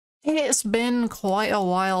It's been quite a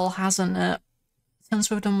while, hasn't it, since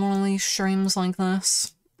we've done one of these streams like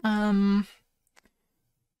this. Since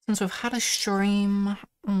we've had a stream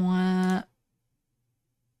where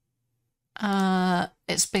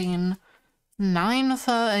it's been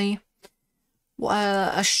 9:30,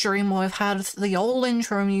 where a stream where we've had the old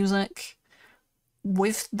intro music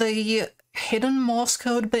with the hidden Morse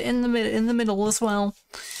code bit in the middle as well.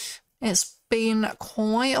 It's been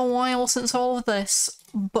quite a while since all of this,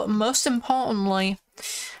 but most importantly,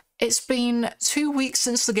 it's been 2 weeks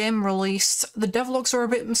since the game released. The devlogs are a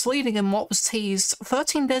bit misleading in what was teased.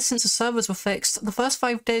 13 days since the servers were fixed. The first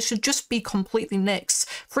 5 days should just be completely nixed.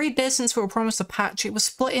 3 days since we were promised a patch. It was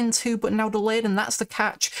split in two but now delayed, and that's the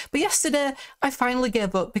catch. But yesterday, I finally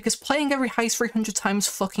gave up because playing every heist 300 times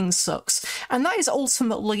fucking sucks. And that is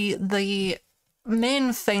ultimately the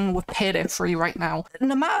main thing with Payday 3 right now.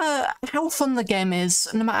 No matter how fun the game is,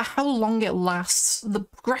 no matter how long it lasts, the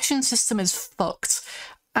progression system is fucked.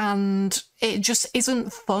 And it just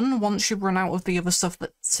isn't fun once you run out of the other stuff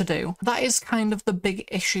to do. That is kind of the big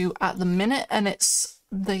issue at the minute, and it's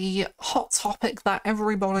the hot topic that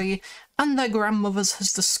everybody and their grandmothers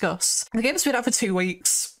has discussed. The game's been out for 2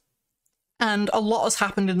 weeks, and a lot has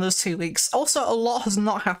happened in those 2 weeks. Also, a lot has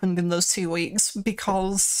not happened in those 2 weeks,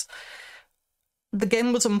 because the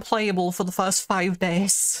game was unplayable for the first 5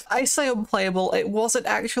 days. I say unplayable, it wasn't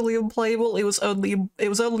actually unplayable, it was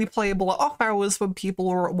only playable at off hours when people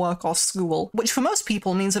were at work or school, which for most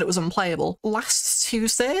people means that it was unplayable. Last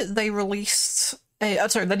Tuesday, they released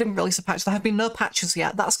sorry, they didn't release a patch. There have been no patches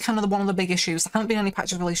yet. That's kind of one of the big issues. There haven't been any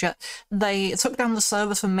patches released yet. They took down the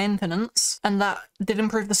servers for maintenance, and that did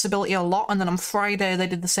improve the stability a lot, and then on Friday they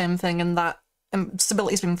did the same thing, and that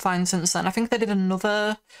stability's been fine since then. I think they did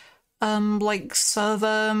another like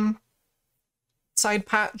server side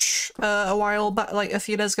patch a while back, like a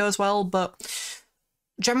few days ago as well, but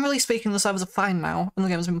generally speaking the servers are fine now and the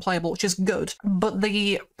game has been playable, which is good. But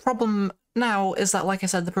the problem now is that, like I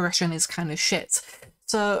said, the progression is kind of shit.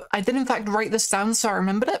 So I did in fact write this down so I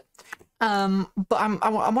remembered it, but I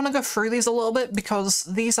want to go through these a little bit because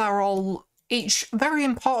these are all each very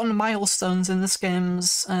important milestones in this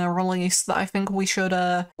game's release that I think we should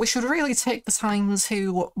really take the time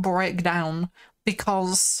to break down,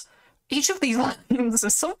 because each of these lines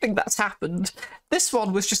is something that's happened. This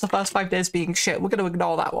one was just the first 5 days being shit. We're going to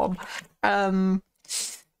ignore that one.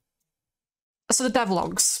 So the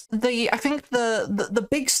devlogs. I think the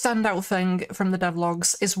big standout thing from the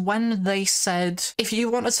devlogs is when they said if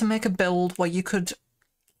you wanted to make a build where you could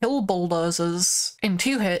kill bulldozers in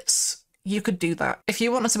 2 hits, you could do that. If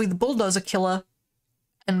you wanted to be the bulldozer killer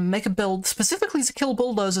and make a build specifically to kill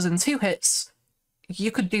bulldozers in 2 hits,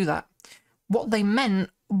 you could do that. What they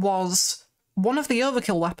meant was one of the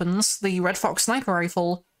overkill weapons, the Red Fox sniper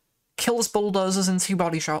rifle, kills bulldozers in 2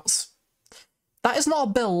 body shots. That is not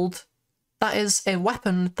a build. That is a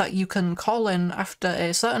weapon that you can call in after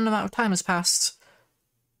a certain amount of time has passed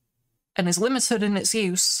and is limited in its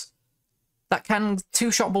use, that can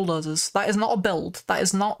 2-shot bulldozers. That is not a build. That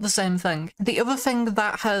is not the same thing. The other thing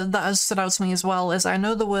that has stood out to me as well is I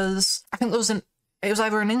know there was, I think there was it was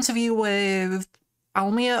either an interview with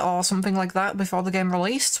Almia or something like that before the game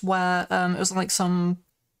released, where it was like some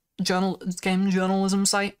game journalism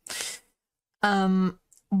site,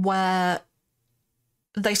 where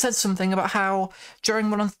they said something about how during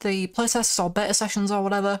one of the playtests or beta sessions or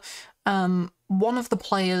whatever, one of the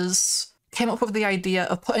players came up with the idea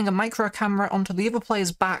of putting a micro camera onto the other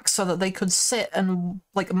player's back so that they could sit and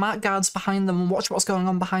like mark guards behind them and watch what's going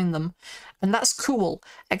on behind them. And that's cool,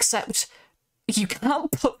 except you can't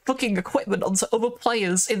put fucking equipment onto other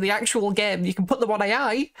players in the actual game. You can put them on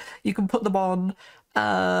AI, you can put them on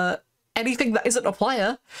anything that isn't a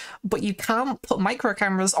player, but you can't put micro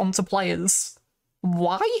cameras onto players.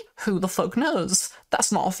 Why? Who the fuck knows?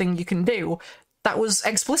 That's not a thing you can do. That was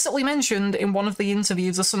explicitly mentioned in one of the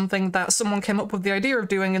interviews as something that someone came up with the idea of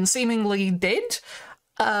doing and seemingly did.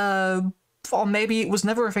 Or maybe it was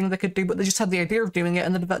never a thing they could do, but they just had the idea of doing it,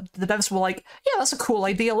 and the devs were like, yeah, that's a cool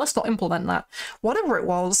idea, let's not implement that. Whatever it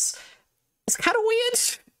was, it's kind of weird.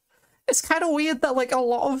 It's kind of weird that, like, a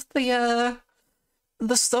lot of the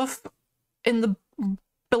stuff in the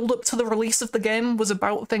build-up to the release of the game was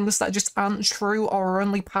about things that just aren't true or are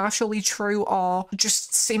only partially true or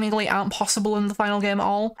just seemingly aren't possible in the final game at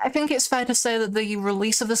all. I think it's fair to say that the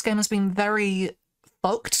release of this game has been very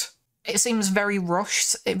fucked. It seems very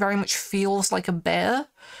rushed. It very much feels like a bear.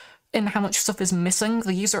 in how much stuff is missing.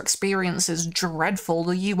 The user experience is dreadful.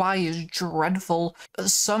 The UI is dreadful.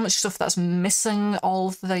 There's so much stuff that's missing. All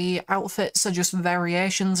of the outfits are just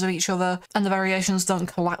variations of each other, and the variations don't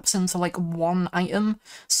collapse into like one item,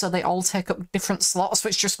 so they all take up different slots,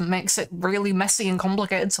 which just makes it really messy and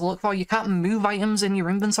complicated to look for. You can't move items in your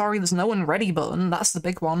inventory. There's no unready button. That's the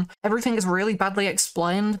big one. Everything is really badly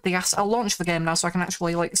explained. I'll launch the game now so I can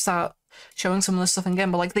actually like start showing some of this stuff in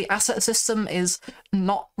game, but like the asset system is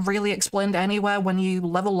not really explained anywhere. When you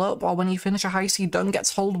level up or when you finish a heist, you don't get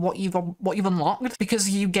told what you've unlocked, because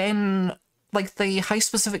you gain like the heist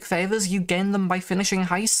specific favors, you gain them by finishing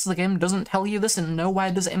heists. The game doesn't tell you this, and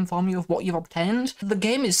nowhere does it inform you of what you've obtained. The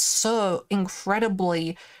game is so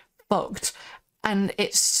incredibly fucked. And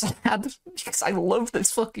it's sad because I love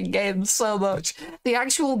this fucking game so much. The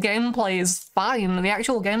actual gameplay is fine. The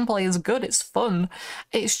actual gameplay is good. It's fun.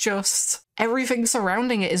 It's just everything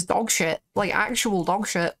surrounding it is dog shit. Like actual dog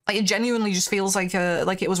shit. Like it genuinely just feels like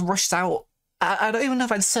it was rushed out. I don't even know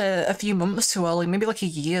if I'd say a few months too early, maybe like a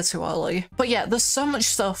year too early. But yeah, there's so much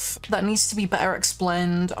stuff that needs to be better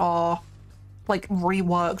explained or like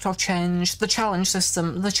reworked or changed. The challenge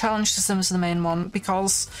system is the main one,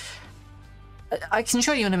 because I can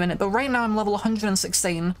show you in a minute, but right now I'm level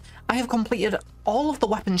 116. I have completed all of the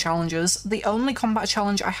weapon challenges. The only combat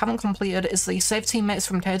challenge I haven't completed is the save teammates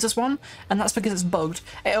from tasers one, and that's because it's bugged.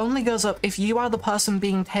 It only goes up if you are the person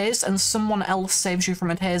being tased and someone else saves you from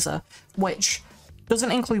a taser, which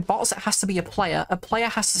doesn't include bots. It has to be a player. A player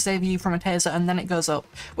has to save you from a taser and then it goes up,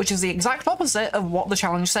 which is the exact opposite of what the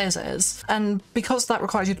challenge says it is. And because that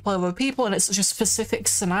requires you to play with other people and it's such a specific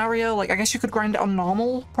scenario, like I guess you could grind it on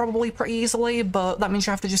normal probably pretty easily, but that means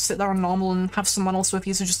you have to just sit there on normal and have someone else with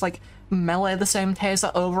you to just like melee the same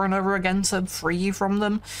taser over and over again to free you from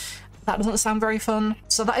them. That doesn't sound very fun.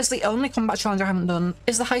 So that is the only combat challenge I haven't done,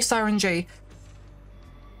 is the heist RNG.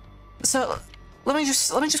 So let me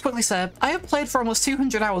just quickly say, I have played for almost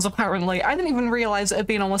 200 hours apparently. I didn't even realize it had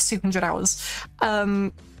been almost 200 hours.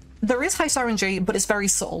 There is heist RNG, but it's very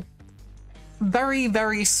subtle. Very,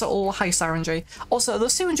 very subtle heist RNG. Also,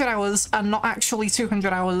 those 200 hours are not actually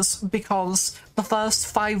 200 hours because the first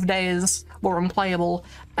 5 days were unplayable,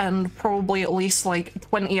 and probably at least like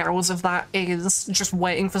 20 hours of that is just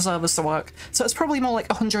waiting for servers to work. So it's probably more like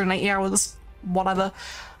 180 hours, whatever.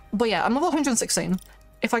 But yeah, I'm level 116.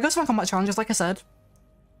 If I go to my combat challenges, like I said,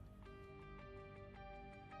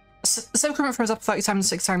 save equipment throws up 30 times,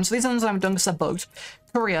 6 times. So these are the ones I've done because they're bugged.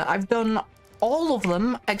 Career, I've done all of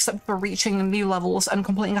them except for reaching new levels and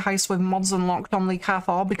completing a heist with mods unlocked on the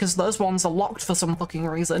XII-R, because those ones are locked for some fucking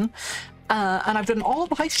reason. And I've done all of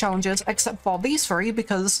the heist challenges except for these 3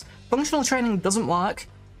 because functional training doesn't work,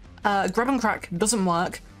 grab and crack doesn't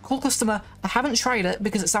work, Cool Customer, I haven't tried it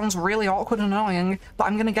because it sounds really awkward and annoying, but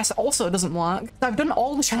I'm gonna guess it also doesn't work. I've done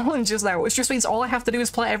all the challenges now, which just means all I have to do is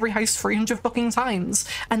play every heist 300 fucking times,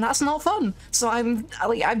 and that's not fun. So I'm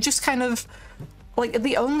just kind of like,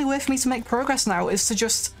 the only way for me to make progress now is to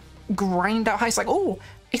just grind out heists. Like, oh,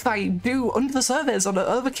 if I do Under the Surface on an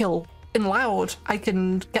overkill in Loud, I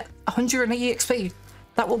can get 180 XP.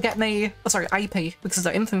 That will get me, oh, sorry, IP, because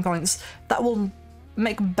they're infamy points. That will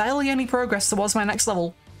make barely any progress towards my next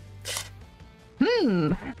level.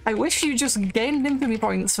 I wish you just gained infamy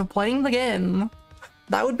points for playing the game.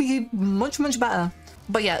 That would be much, much better.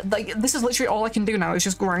 But yeah, like, this is literally all I can do now is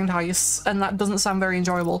just grind heists, and that doesn't sound very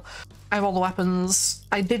enjoyable. I have all the weapons.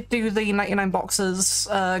 I did do the 99 boxes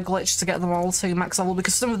glitch to get them all to max level,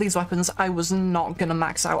 because some of these weapons I was not gonna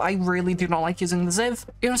max out. I really do not like using the Ziv.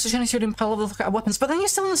 You're not such an issue in power level look at weapons, but then you're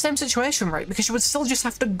still in the same situation, right? Because you would still just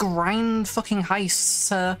have to grind fucking heists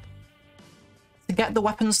to get the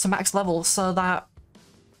weapons to max level so that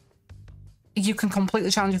you can complete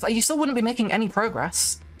the challenges. You still wouldn't be making any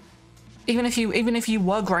progress. Even if you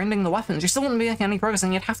were grinding the weapons, you still wouldn't be making any progress,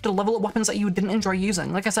 and you'd have to level up weapons that you didn't enjoy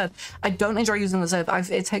using. Like I said, I don't enjoy using the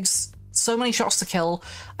Ziv. It takes so many shots to kill.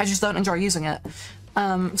 I just don't enjoy using it.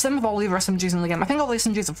 Same with all the other SMGs in the game. I think all the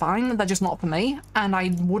SMGs are fine, they're just not for me, and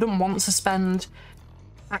I wouldn't want to spend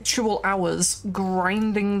actual hours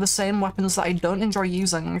grinding the same weapons that I don't enjoy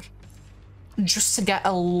using just to get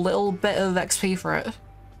a little bit of XP for it.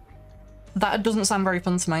 That doesn't sound very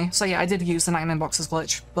fun to me. So yeah, I did use the 99 boxes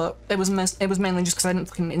glitch, but it was mainly just because I didn't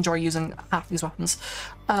fucking enjoy using half these weapons.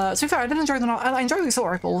 To be fair, I did enjoy them. I enjoy the assault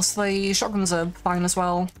rifles. The shotguns are fine as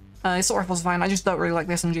well. Assault rifles are fine. I just don't really like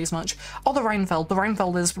the SMGs much. Or the Rheinfeld. The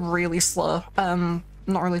Rheinfeld is really slow.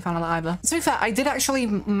 Not really a fan of that either. To be fair, I did actually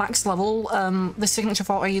max level the Signature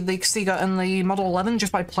 40, the Castiga, and the Model 11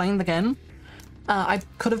 just by playing the game. I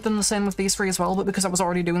could have done the same with these 3 as well, but because I was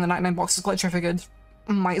already doing the 99 boxes glitch, I figured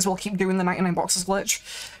might as well keep doing the 99 boxes glitch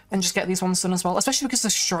and just get these ones done as well. Especially because the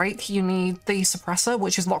strike, you need the suppressor,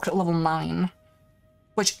 which is locked at level 9.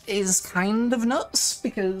 Which is kind of nuts,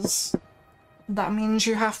 because that means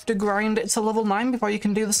you have to grind it to level 9 before you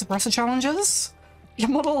can do the suppressor challenges. Your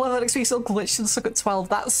model level XP still glitched and stuck at 12,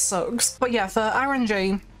 that sucks. But yeah, for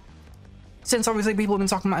RNG, since obviously people have been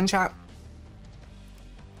talking about in chat,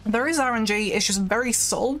 there is RNG, it's just very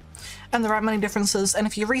subtle, and there aren't many differences, and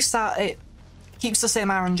if you restart it, keeps the same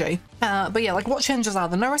RNG. But yeah, like what changes are,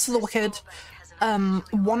 the No Rest of the Wicked,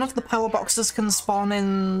 one of the power boxes can spawn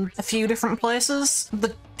in a few different places.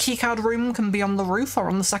 The keycard room can be on the roof or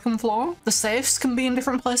on the second floor. The safes can be in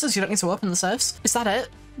different places, you don't need to open the safes. Is that it?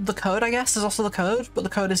 The code, I guess, is also the code, but the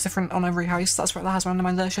code is different on every heist, that's where that has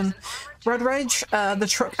randomization. Road Rage, the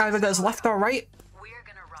truck either goes left or right,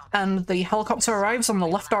 and the helicopter arrives on the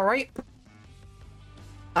left or right.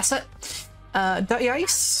 That's it. Dirty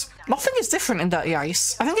Ice. Nothing is different in Dirty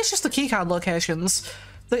Ice. I think it's just the keycard locations.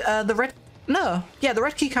 The red... No. Yeah, the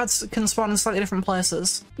red keycards can spawn in slightly different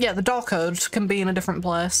places. Yeah, the door code can be in a different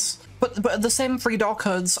place. But the same 3 door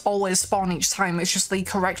codes always spawn each time. It's just the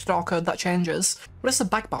correct door code that changes. What is a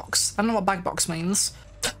bag box? I don't know what bag box means.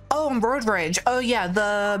 Oh, on Road Rage. Oh yeah,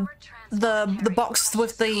 the box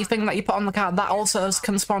with the thing that you put on the car, that also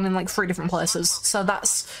can spawn in like 3 different places. So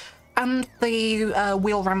that's... And the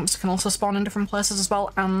wheel ramps can also spawn in different places as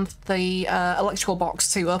well, and the electrical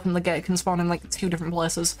box to open the gate can spawn in like 2 different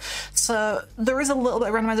places. So there is a little bit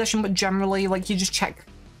of randomization, but generally like you just check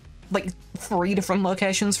like 3 different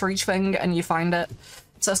locations for each thing and you find it.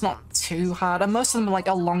 So it's not too hard, and most of them are like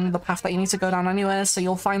along the path that you need to go down anyway, so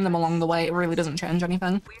you'll find them along the way. It really doesn't change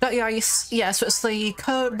anything. Dirty Ice, yeah, so it's the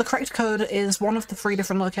code, the correct code is one of the 3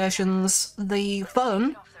 different locations. The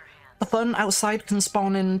phone outside can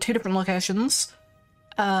spawn in 2 different locations.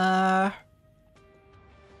 The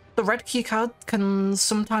red keycard can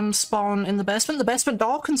sometimes spawn in the basement. The basement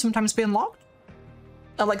door can sometimes be unlocked.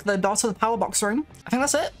 Like the door to the power box room. I think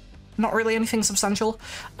that's it. Not really anything substantial.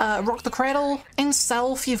 Rock the Cradle. In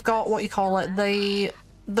Stealth, you've got what you call it.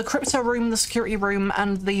 The crypto room, the security room,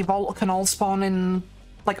 and the vault can all spawn in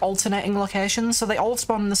like alternating locations, so they all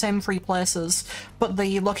spawn in the same 3 places, but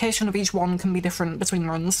the location of each one can be different between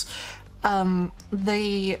runs.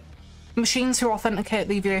 The machines who authenticate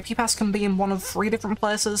the VIP pass can be in one of 3 different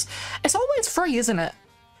places. It's always 3, isn't it?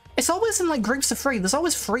 It's always in like groups of 3. There's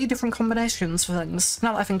always 3 different combinations for things,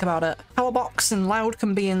 now that I think about it. Power box and loud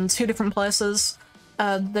can be in 2 different places.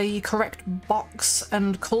 The correct box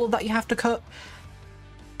and colour that you have to cut,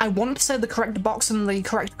 I want to say the correct box and the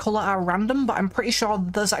correct colour are random, but I'm pretty sure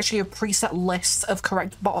there's actually a preset list of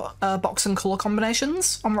correct box and colour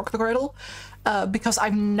combinations on Rock the Cradle, because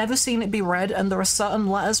I've never seen it be red, and there are certain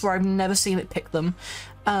letters where I've never seen it pick them.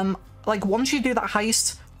 Like, once you do that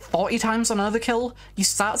heist 40 times on Overkill, you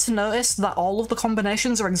start to notice that all of the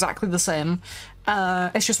combinations are exactly the same.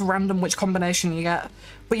 It's just random which combination you get,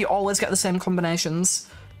 but you always get the same combinations.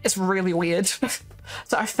 It's really weird.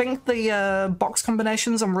 So I think the box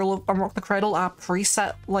combinations on Rock the Cradle are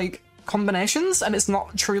preset, like, combinations, and it's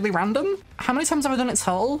not truly random. How many times have I done it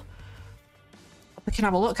total? We can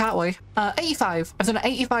have a look, can't we? 85. I've done it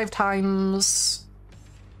 85 times.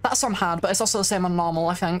 That's on hard, but it's also the same on normal,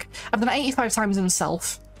 I think. I've done it 85 times in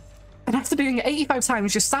Self. And after doing it 85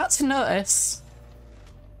 times, you start to notice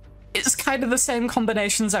it's kind of the same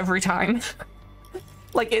combinations every time.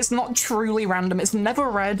 Like, it's not truly random. It's never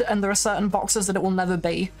red, and there are certain boxes that it will never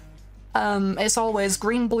be. It's always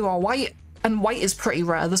green, blue, or white, and white is pretty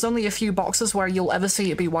rare. There's only a few boxes where you'll ever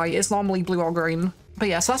see it be white. It's normally blue or green. But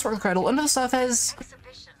yeah, so that's Rock the Cradle. Under the surface,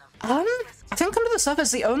 I think under the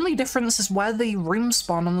surface, the only difference is where the rooms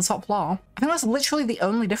spawn on the top floor. I think that's literally the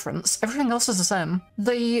only difference. Everything else is the same.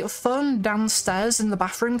 The phone downstairs in the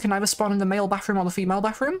bathroom can either spawn in the male bathroom or the female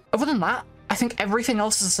bathroom. Other than that, I think everything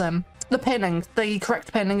else is the same. The painting, the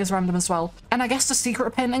correct painting is random as well. And I guess the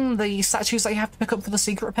secret painting, the statues that you have to pick up for the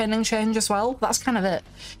secret painting change as well. That's kind of it.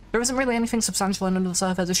 There isn't really anything substantial under the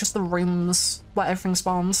surface, it's just the rooms where everything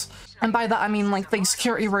spawns. And by that I mean like the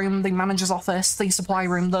security room, the manager's office, the supply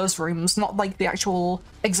room, those rooms, not like the actual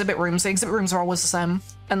exhibit rooms. The exhibit rooms are always the same.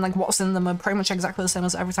 And like what's in them are pretty much exactly the same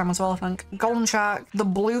as every time as well, I think. Golden Shark, the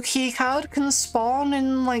blue key card can spawn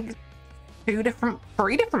in like 3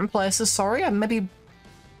 different places, sorry, and maybe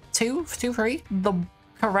 2, 3. The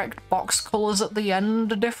correct box colours at the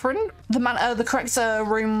end are different. The correct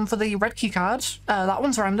room for the red key card, that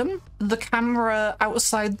one's random. The camera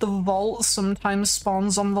outside the vault sometimes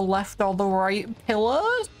spawns on the left or the right pillar.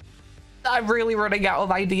 I'm really running out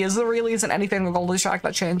of ideas. There really isn't anything with Golden Shark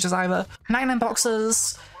that changes either. 99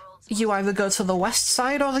 boxes, you either go to the west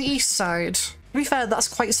side or the east side. To be fair, that's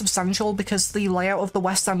quite substantial because the layout of the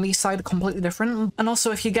west and east side are completely different. And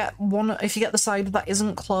also if you get the side that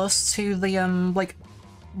isn't close to the like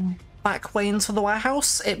back way into the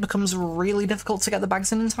warehouse, it becomes really difficult to get the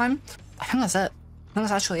bags in time. I think that's it. I think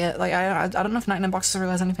that's actually it. Like, I don't know if 99 boxes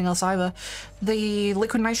realize anything else either. The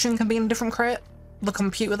liquid nitrogen can be in a different crate. The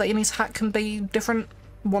computer that you need to hack can be different.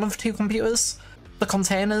 One of two computers. The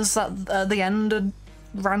containers at the end are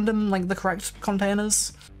random, like the correct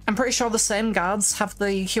containers. I'm pretty sure the same guards have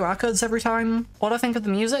the QR codes every time. What I think of the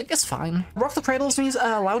music is fine. Rock the Cradle's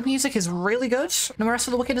loud music is really good. The rest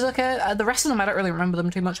of the Wicked is okay. The rest of them, I don't really remember them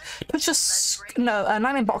too much. But just, no,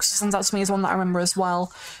 99 Boxes stands out to me as one that I remember as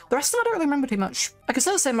well. The rest of them I don't really remember too much. I can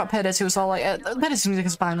say the same about Payday 2 as well. Like, Payday's music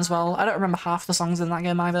is fine as well. I don't remember half the songs in that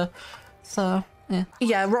game either. So, yeah.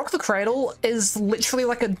 Yeah, Rock the Cradle is literally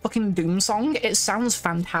like a fucking Doom song. It sounds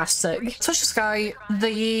fantastic. Touch the Sky,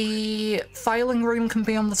 the filing room can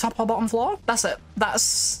be on the top or bottom floor. That's it.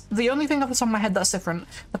 That's the only thing off the top of my head that's different.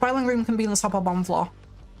 The filing room can be on the top or bottom floor.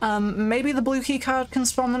 Maybe the blue key card can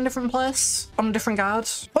spawn in a different place, on a different guard.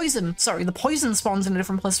 Poison, sorry, the poison spawns in a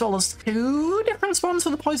different place as well. There's 2 different spawns for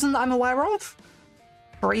the poison that I'm aware of.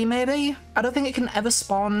 3 maybe? I don't think it can ever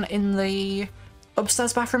spawn in the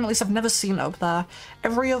upstairs bathroom, at least I've never seen it up there.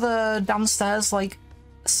 Every other downstairs, like,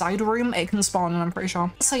 side room, it can spawn, I'm pretty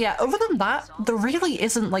sure. So yeah, other than that, there really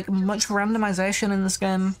isn't, like, much randomization in this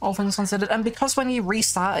game, all things considered. And because when you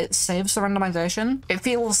restart, it saves the randomization, it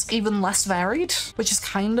feels even less varied, which is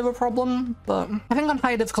kind of a problem. But I think on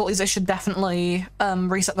higher difficulties, it should definitely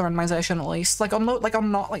reset the randomization at least. Like, on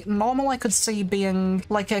normal, I could see being,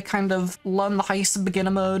 like, a kind of learn the heist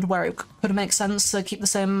beginner mode where it could make sense to keep the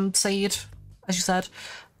same seed, as you said.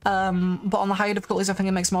 But on the higher difficulties, I think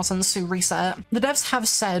it makes more sense to reset it. The devs have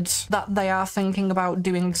said that they are thinking about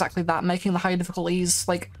doing exactly that, making the higher difficulties,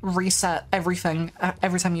 like, reset everything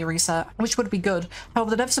every time you reset, which would be good.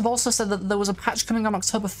 However, the devs have also said that there was a patch coming on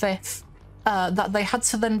October 5th that they had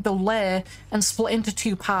to then delay and split into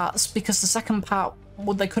 2 parts because the second part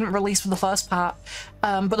they couldn't release for the first part,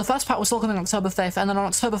 but the first part was still coming on October 5th, and then on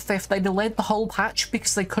October 5th they delayed the whole patch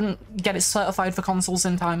because they couldn't get it certified for consoles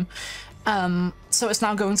in time. So it's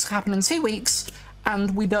now going to happen in 2 weeks,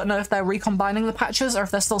 and we don't know if they're recombining the patches or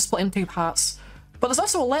if they're still split in 2 parts. But there's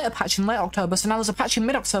also a later patch in late October, so now there's a patch in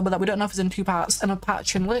mid-October that we don't know if it's in 2 parts, and a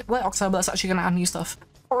patch in late October that's actually going to add new stuff.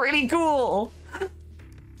 Really cool!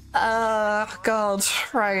 God,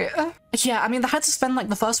 right. Yeah, I mean, they had to spend, like,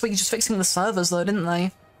 the first week just fixing the servers, though, didn't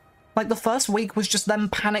they? Like, the first week was just them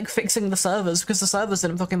panic fixing the servers because the servers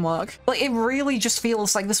didn't fucking work. Like, it really just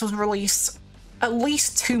feels like this was released at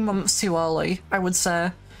least 2 months too early, I would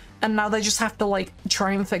say. And now they just have to, like,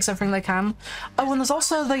 try and fix everything they can. Oh, and there's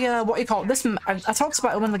also the, what you call it, this, I talked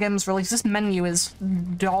about it when the game was released, this menu is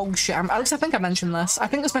dog shit. At least I think I mentioned this. I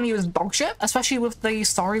think this menu is dog shit, especially with the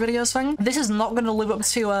story videos thing. This is not going to live up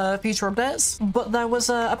to future updates, but there was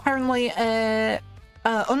apparently a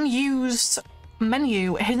unused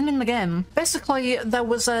menu hidden in the game. Basically, there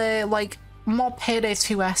was a, like, more Payday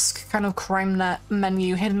 2-esque kind of crime net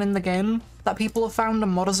menu hidden in the game that people have found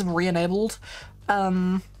and modders have re-enabled.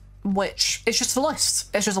 Which is just a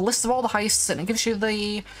list. It's just a list of all the heists, and it gives you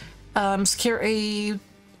the security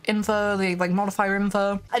info, the, like, modifier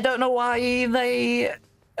info. I don't know why they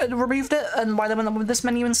removed it and why they went with this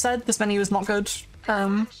menu instead. This menu is not good.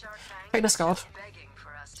 Take Discord.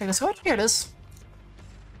 Take Discord? Here it is.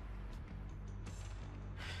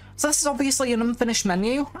 So this is obviously an unfinished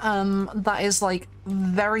menu that is, like,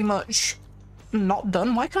 very much not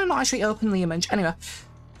done. Why can I not actually open the image? Anyway.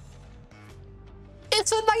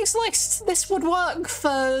 It's a nice list. This would work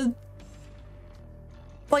for,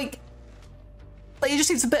 like, it just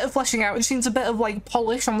needs a bit of fleshing out. It just needs a bit of, like,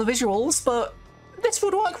 polish on the visuals, but this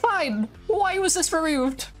would work fine. Why was this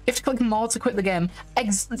removed? You have to click more to quit the game.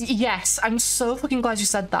 Yes, I'm so fucking glad you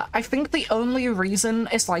said that. I think the only reason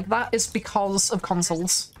it's like that is because of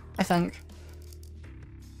consoles, I think.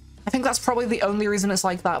 I think that's probably the only reason it's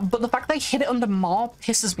like that, but the fact they hid it under more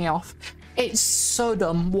pisses me off. It's so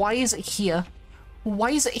dumb. Why is it here?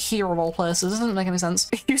 Why is it here of all places? It doesn't make any sense.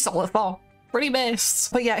 You saw it for. Pretty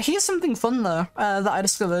based. But yeah, here's something fun though that I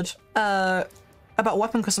discovered about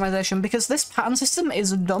weapon customization, because this pattern system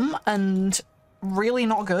is dumb and really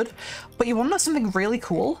not good. But you want to know something really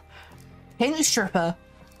cool? Paint Stripper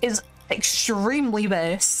is extremely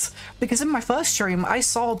based, because in my first stream I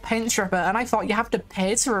saw Paint Stripper and I thought you have to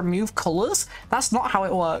pay to remove colors. That's not how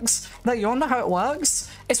it works. No, you wanna know how it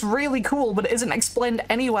works? It's really cool, but it isn't explained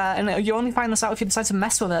anywhere, and you only find this out if you decide to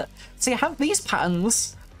mess with it. So you have these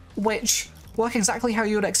patterns which work exactly how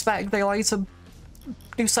you would expect. They allow you to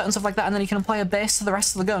do certain stuff like that, and then you can apply a base to the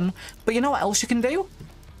rest of the gun. But you know what else you can do?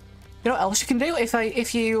 You know what else you can do?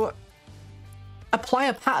 If you apply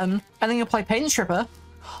a pattern and then you apply paint stripper,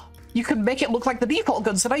 you can make it look like the default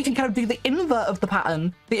gun. So now you can kind of do the invert of the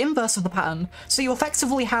pattern, the inverse of the pattern. So you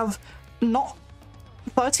effectively have not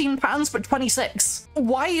 13 patterns, but 26.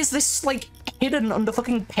 Why is this like hidden under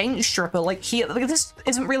fucking paint stripper? Like here, like, this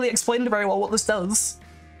isn't really explained very well what this does.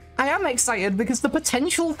 I am excited because the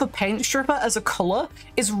potential for paint stripper as a color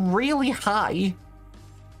is really high.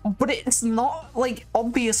 But it's not, like,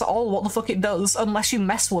 obvious at all what the fuck it does unless you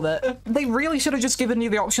mess with it. They really should have just given you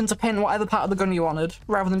the option to paint whatever part of the gun you wanted,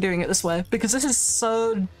 rather than doing it this way, because this is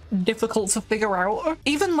so difficult to figure out.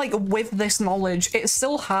 Even, like, with this knowledge, it's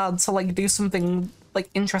still hard to, like, do something, like,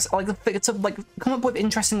 interesting, like, to, like, come up with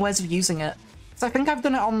interesting ways of using it. So I think I've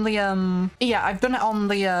done it on the, yeah, I've done it on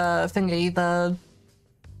the, thingy, the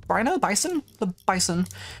Rhino? Bison? The Bison.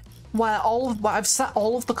 Where I've set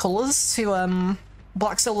all of the colors to,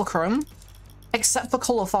 black, silver, chrome, except for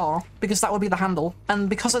color 4, because that would be the handle. And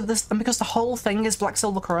because of this, and because the whole thing is black,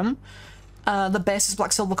 silver, chrome, the base is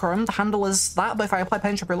black, silver, chrome, the handle is that, but if I apply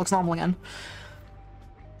paint stripper, it looks normal again.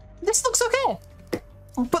 This looks okay.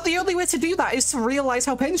 But the only way to do that is to realize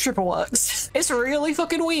how paint stripper works. It's really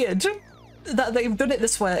fucking weird that they've done it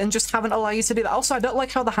this way and just haven't allowed you to do that. Also, I don't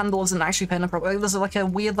like how the handle isn't actually painted properly. There's like a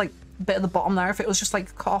weird like bit at the bottom there. If it was just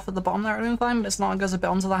like cut off at the bottom there at any time, but it's not. It goes a bit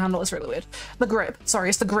onto the handle. It's really weird. The grip. Sorry,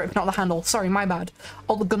 it's the grip, not the handle. Sorry, my bad.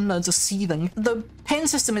 All the gun nerds are seething. The paint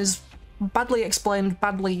system is badly explained,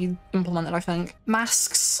 badly implemented, I think.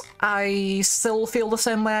 Masks, I still feel the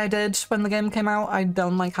same way I did when the game came out. I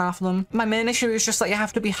don't like half of them. My main issue is just that you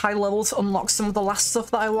have to be high level to unlock some of the last stuff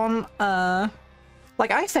that I want. Like,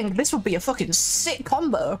 I think this would be a fucking sick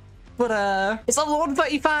combo, but, it's level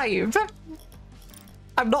 135.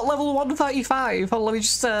 I'm not level 135. Oh, let me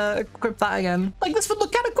just, equip that again. Like, this would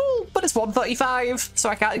look kind of cool, but it's 135, so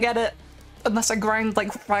I can't get it unless I grind,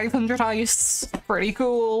 like, 500 ice. Pretty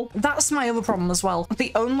cool. That's my other problem as well.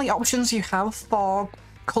 The only options you have for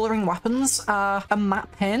coloring weapons are a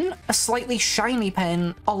matte paint, a slightly shiny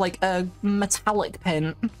paint, or, like, a metallic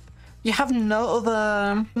paint. You have no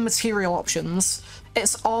other material options.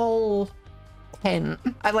 It's all paint.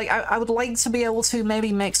 I would like to be able to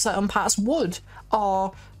maybe make certain parts wood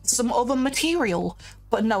or some other material,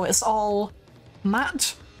 but no, it's all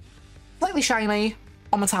matte, slightly shiny,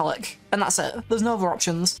 or metallic, and that's it. There's no other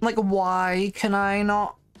options. Like, why can I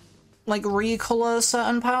not, like, recolor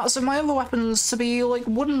certain parts of my other weapons to be, like,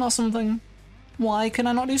 wooden or something? Why can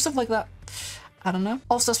I not do stuff like that? I don't know.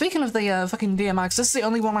 Also, speaking of the fucking DMX, this is the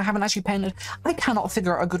only one I haven't actually painted. I cannot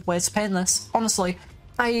figure out a good way to paint this. Honestly,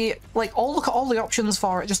 I like all the options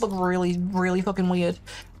for it just look really, really fucking weird.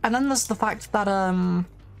 And then there's the fact that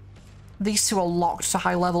these two are locked to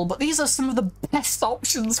high level, but these are some of the best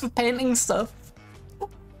options for painting stuff.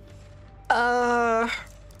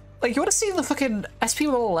 Like, you want to see the fucking SP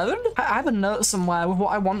 111? I have a note somewhere with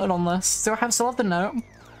what I wanted on this. Do I still have the note?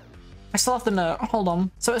 I still have the note. Hold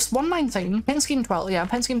on. So it's 119. Paint scheme 12. Yeah,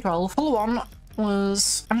 paint scheme 12. Color 1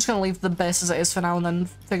 was... I'm just going to leave the base as it is for now and then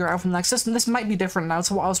figure it out from the next system. This might be different now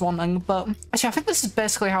to what I was wanting, but... Actually, I think this is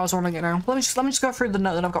basically how I was wanting it now. Let me just go through the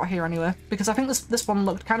note that I've got here anyway, because I think this one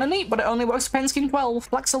looked kind of neat, but it only works for paint scheme 12.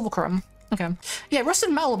 Black, silver, chrome. Okay. Yeah,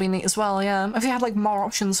 rusted metal will be neat as well, yeah. If you had, like, more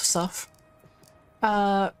options for stuff.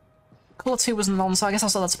 Color 2 was none, so I guess I'll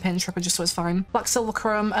set that to paint stripper just so it's fine. Black, silver,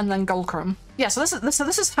 chrome, and then gold chrome. Yeah, so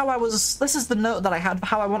this is how I was. This is the note that I had for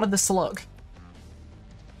how I wanted this to look.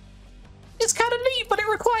 It's kind of neat, but it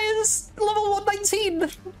requires level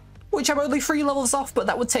 119, which I'm only 3 levels off, but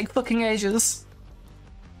that would take fucking ages.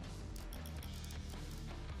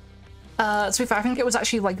 To be fair, I think it was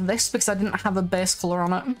actually like this because I didn't have a base color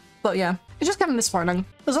on it. But yeah, it's just kind of disappointing.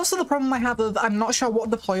 There's also the problem I have of I'm not sure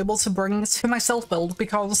what deployable to bring to my self-build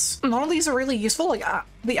because none of these are really useful. Like,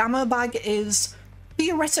 the ammo bag is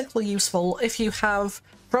theoretically useful if you have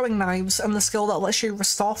throwing knives and the skill that lets you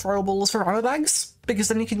restore throwables for ammo bags, because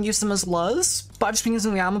then you can use them as lures. But I've just been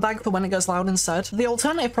using the ammo bag for when it goes loud instead. The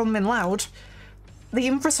alternative problem in loud, the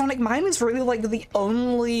infrasonic mine is really like the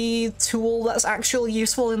only tool that's actually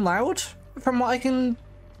useful in loud, from what I can...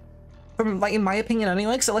 like, in my opinion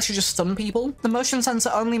anyway, because it lets you just stun people. The motion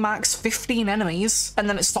sensor only marks 15 enemies, and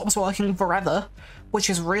then it stops working forever, which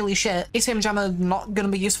is really shit. ATM jammer not gonna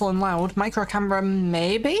be useful in loud. Micro camera,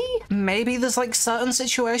 maybe? Maybe there's, like, certain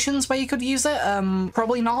situations where you could use it.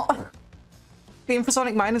 Probably not. The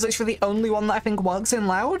infrasonic mine is actually the only one that I think works in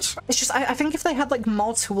loud. It's just, I think if they had, like,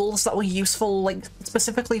 more tools that were useful, like,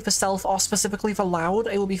 specifically for stealth or specifically for loud,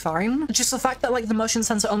 it would be fine. Just the fact that, like, the motion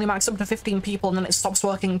sensor only marks up to 15 people and then it stops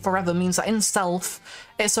working forever means that in stealth,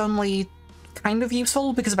 it's only kind of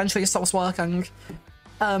useful because eventually it stops working.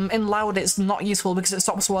 In loud, it's not useful because it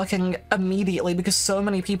stops working immediately because so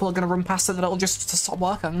many people are going to run past it that it'll just stop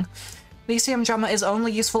working. The ECM jammer is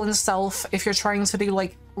only useful in stealth if you're trying to do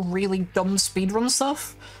like really dumb speedrun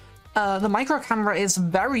stuff. The micro camera is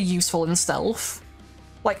very useful in stealth,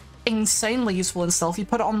 like insanely useful in stealth. You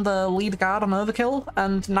put it on the lead guard on overkill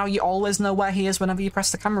and now you always know where he is whenever you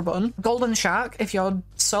press the camera button. Golden Shack, if you're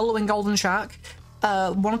soloing Golden Shack,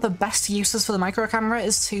 one of the best uses for the micro camera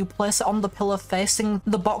is to place it on the pillar facing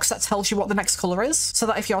the box that tells you what the next color is, so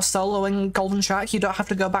that if you're soloing Golden Shack, you don't have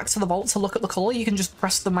to go back to the vault to look at the color. You can just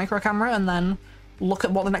press the micro camera and then look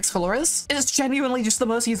at what the next color is. It's genuinely just the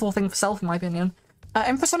most useful thing for stealth, in my opinion.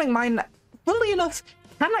 Infrasonic Mine, funnily enough,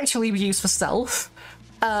 can actually be used for stealth.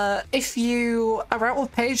 If you are out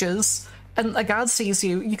of pages and a guard sees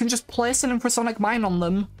you, you can just place an infrasonic mine on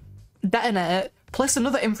them, detonate it, place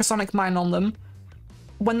another infrasonic mine on them.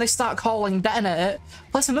 When they start calling, detonate it,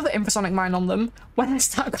 place another infrasonic mine on them. When they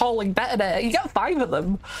start calling, detonate it. You get 5 of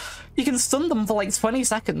them. You can stun them for like 20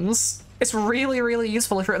 seconds. It's really, really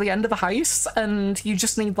useful if you're at the end of a heist and you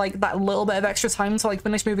just need like that little bit of extra time to like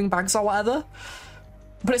finish moving bags or whatever.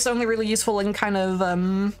 But it's only really useful in kind of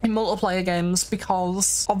in multiplayer games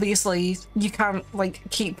because obviously you can't like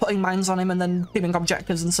keep putting mines on him and then doing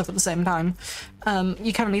objectives and stuff at the same time.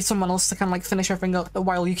 You kind of need someone else to kind of like finish everything up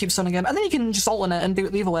while you keep stunning him, and then you can just alternate and do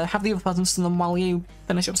it the other way, have the other person stun them while you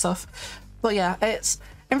finish up stuff. But yeah, it's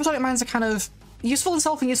infrasonic mines are kind of useful in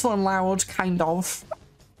stealth and useful in loud, kind of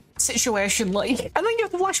situationally. And then you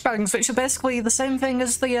have the flashbangs, which are basically the same thing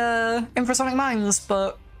as the infrasonic mines,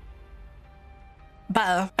 but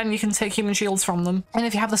better, and you can take human shields from them. And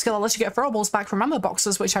if you have the skill that lets you get throwables back from ammo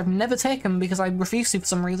boxes, which I've never taken because I refuse to for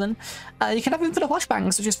some reason, you can have infinite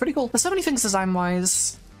flashbangs, which is pretty cool. There's so many things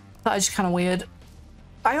design-wise that are just kind of weird.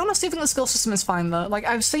 I honestly think the skill system is fine though. Like,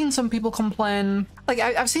 I've seen some people complain,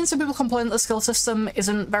 I've seen some people complain that the skill system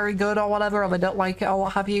isn't very good or whatever, or they don't like it or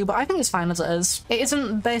what have you, but I think it's fine as it is. It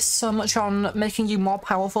isn't based so much on making you more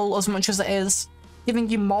powerful as much as it is giving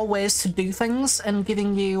you more ways to do things and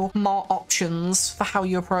giving you more options for how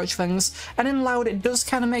you approach things. And in loud, it does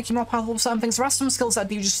kind of make you more powerful for certain things. There are some skills that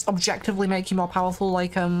do just objectively make you more powerful,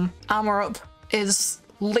 like armor up is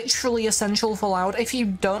literally essential for loud. If you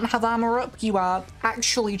don't have armor up, you are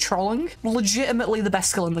actually trolling. Legitimately the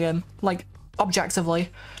best skill in the game, like objectively.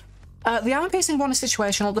 The armor piercing one is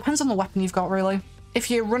situational. It depends on the weapon you've got, really.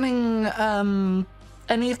 If you're running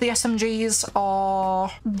any of the SMGs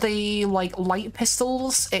or the like light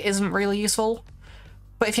pistols, it isn't really useful.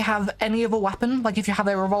 But if you have any other weapon, like if you have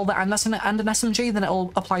a revolver and an SMG, then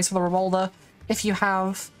it'll apply to the revolver. If you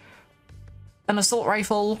have an assault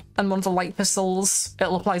rifle and one of the light pistols,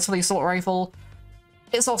 it'll apply to the assault rifle.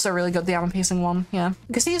 It's also really good, the armor piercing one, yeah.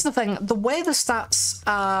 Because here's the thing, the way the stats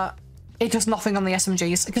are, it does nothing on the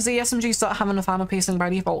SMGs, because the SMGs don't have enough armor piercing by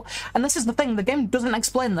default. And this is the thing, the game doesn't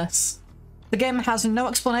explain this. The game has no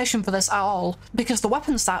explanation for this at all, because the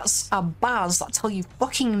weapon stats are bars that tell you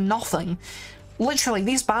fucking nothing. Literally,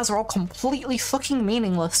 these bars are all completely fucking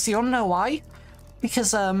meaningless. Do you wanna know why?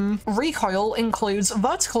 Because recoil includes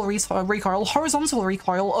vertical recoil, horizontal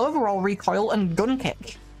recoil, overall recoil, and gun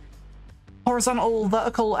kick. Horizontal,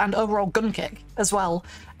 vertical, and overall gun kick as well.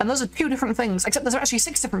 And those are 2 different things, except there's actually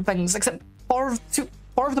 6 different things, except 4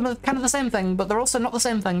 of them are kind of the same thing, but they're also not the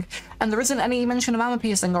same thing. And there isn't any mention of armor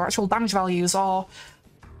piercing or actual damage values or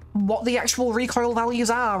what the actual recoil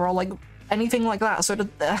values are or like anything like that. So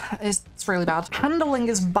it's really bad. Handling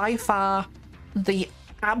is by far the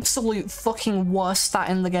absolute fucking worst stat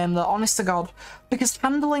in the game, though, honest to God. Because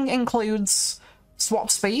handling includes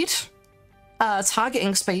swap speed,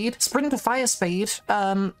 targeting speed, sprint to fire speed,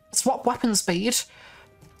 swap weapon speed,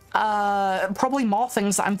 probably more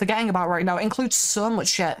things that I'm forgetting about right now. It includes so much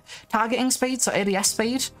shit. Targeting speed, so ADS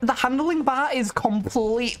speed. The handling bar is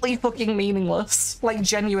completely fucking meaningless. Like,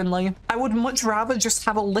 genuinely. I would much rather just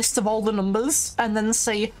have a list of all the numbers and then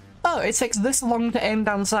say, oh, it takes this long to aim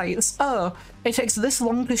down sights. Oh, it takes this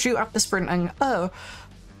long to shoot after sprinting. Oh,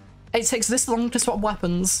 it takes this long to swap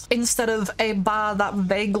weapons, instead of a bar that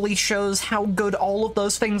vaguely shows how good all of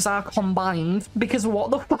those things are combined. Because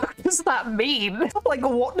what the fuck does that mean? Like,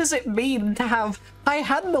 what does it mean to have high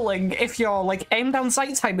handling if your, like, aim down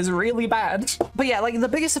sight time is really bad? But yeah, like, the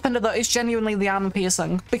biggest offender, though, is genuinely the armor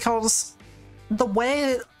piercing, because the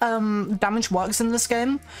way damage works in this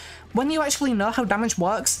game, when you actually know how damage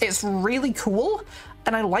works, it's really cool,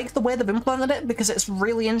 and I like the way they've implemented it because it's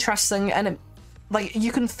really interesting, and it, like,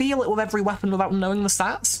 you can feel it with every weapon without knowing the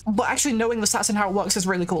stats, but actually knowing the stats and how it works is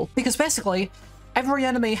really cool. Because basically, Every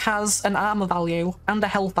enemy has an armor value and a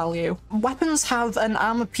health value. Weapons have an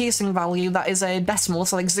armor piercing value that is a decimal,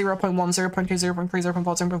 so like 0.1, 0.2, 0.3,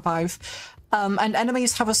 0.4, 0.5. And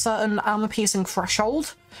enemies have a certain armor piercing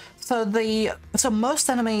threshold. So most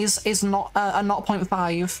enemies is not are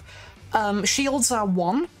 0.5. Shields are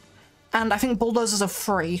 1, and I think bulldozers are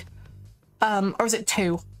 3. Or is it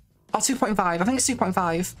 2? Or 2.5, I think it's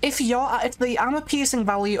 2.5. If the armor piercing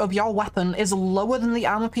value of your weapon is lower than the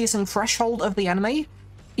armor piercing threshold of the enemy,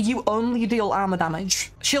 you only deal armor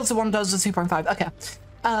damage. Shields are 1, dozers are 2.5, okay.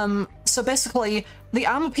 So basically, the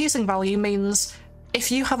armor piercing value means if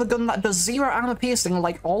you have a gun that does 0 armor piercing,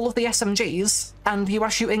 like all of the SMGs, and you are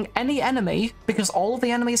shooting any enemy, because all of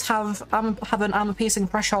the enemies have an armor piercing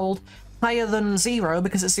threshold higher than 0,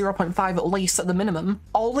 because it's 0.5 at least at the minimum,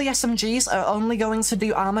 all the SMGs are only going to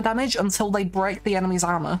do armor damage until they break the enemy's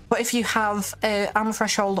armor. But if you have an armor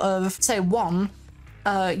threshold of, say, 1,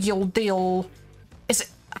 you'll deal... Is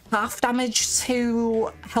it half damage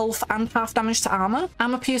to health and half damage to armor?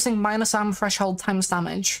 Armor piercing minus armor threshold times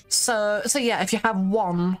damage. So yeah, if you have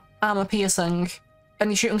 1 armor piercing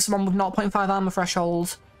and you're shooting someone with 0.5 armor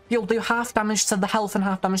threshold, you'll do half damage to the health and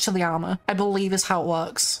half damage to the armor, I believe is how it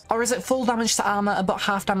works. Or is it full damage to armor but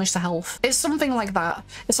half damage to health? It's something like that.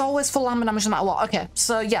 It's always full armor damage no matter what. Okay,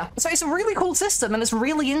 so yeah. So it's a really cool system, and it's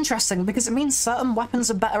really interesting because it means certain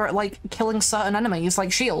weapons are better at like killing certain enemies,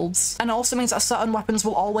 like shields. And it also means that certain weapons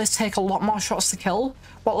will always take a lot more shots to kill,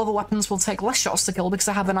 while other weapons will take less shots to kill because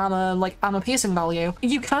they have an armor piercing value.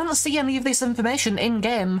 You can't see any of this information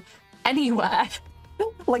in-game anywhere.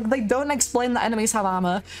 Like, they don't explain that enemies have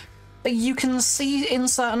armor. You can see in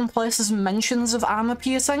certain places mentions of armor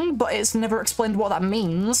piercing, but it's never explained what that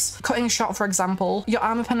means. Cutting shot, for example, your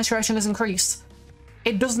armor penetration is increased.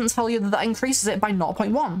 It doesn't tell you that that increases it by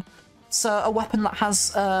 0.1. So a weapon that has,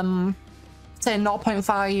 say,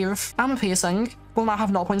 0.5 armor piercing will now have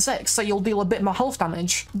 0.6, so you'll deal a bit more health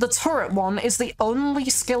damage. The turret one is the only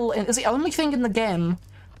thing in the game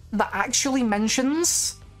that actually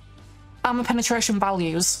mentions armor penetration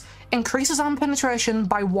values. Increases armor penetration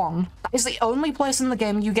by 1. That is the only place in the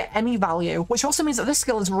game you get any value, which also means that this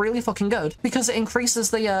skill is really fucking good, because it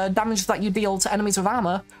increases the damage that you deal to enemies with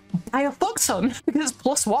armor by a fuck ton, because it's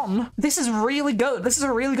 +1. This is really good. This is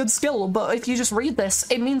a really good skill, but if you just read this,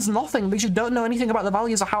 it means nothing because you don't know anything about the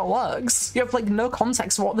values or how it works. You have, like, no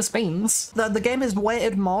context for what this means. The game is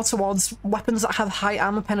weighted more towards weapons that have high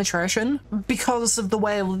armor penetration because of the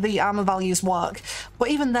way the armor values work. But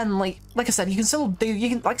even then, like I said, you can still do,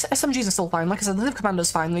 like, SMGs are still fine. Like I said, the Liv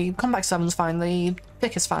Commando's fine, the Combat 7's fine, the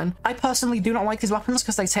Pick is fine. I personally do not like these weapons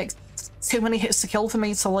because they take too many hits to kill for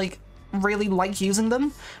me to, like, really like using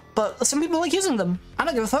them, but some people like using them. I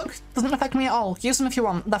don't give a fuck. Doesn't affect me at all. Use them if you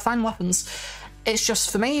want. They're fine weapons. It's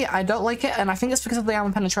just, for me, I don't like it, and I think it's because of the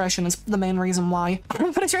armor penetration is the main reason why.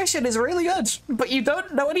 Armor penetration is really good, but you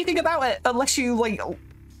don't know anything about it unless you, like,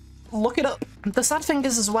 look it up. The sad thing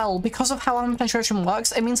is as well, because of how armor penetration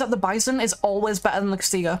works, it means that the Bison is always better than the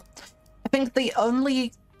Castiga. I think the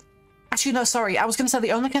only... Actually, no, sorry. I was going to say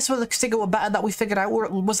the only case where the Castiga were better that we figured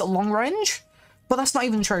out was at long range. But that's not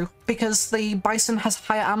even true, because the Bison has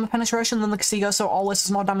higher armor penetration than the Castiga, so it always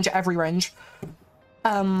does more damage at every range.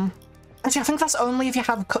 Actually, I think that's only if you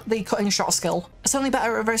have the cutting shot skill. It's only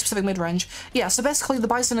better at a very specific mid-range. Yeah, so basically the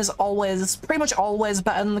Bison is always, pretty much always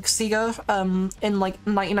better than the Castiga, in like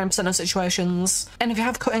 99% of situations. And if you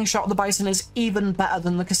have cutting shot, the Bison is even better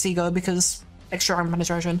than the Castiga because extra armor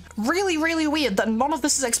penetration. Really, really weird that none of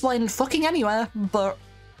this is explained fucking anywhere, but...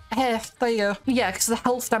 Hey, there you go. Yeah, because the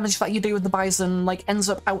health damage that you do with the Bison, like, ends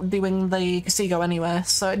up outdoing the Castiga anyway,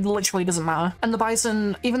 so it literally doesn't matter. And the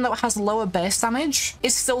Bison, even though it has lower base damage,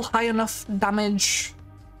 is still high enough damage,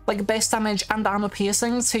 like, base damage and armor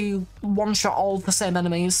piercing to one-shot all the same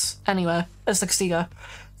enemies anyway as the Castiga.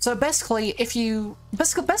 So basically, if you...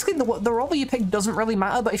 Basically, the role you pick doesn't really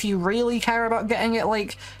matter, but if you really care about getting it,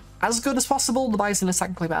 like, as good as possible, the Bison is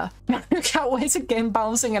technically better. I can't wait to game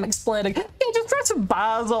balancing and explaining. Yeah, just throw some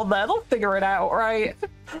bars on there, they'll figure it out, right?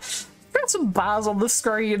 Throw some bars on the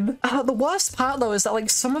screen. The worst part, though, is that,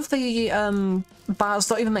 like, some of the bars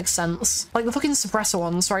don't even make sense. Like, the fucking suppressor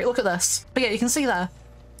ones, right? Look at this. But yeah, you can see there.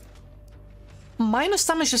 Minus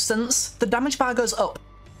damage distance, the damage bar goes up.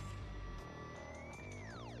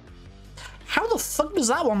 How the fuck does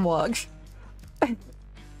that one work?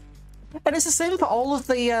 And it's the same for all of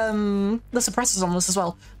the suppressors on this as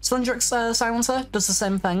well. Cylindric's silencer does the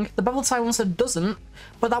same thing. The beveled silencer doesn't,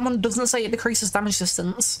 but that one doesn't say it decreases damage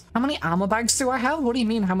distance. How many armor bags do I have? What do you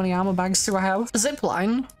mean, how many armor bags do I have?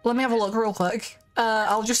 Zipline. Let me have a look real quick.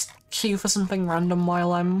 I'll just queue for something random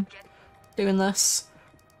while I'm doing this.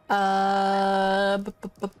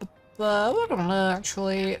 I don't know,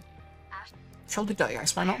 actually. Shall do dirty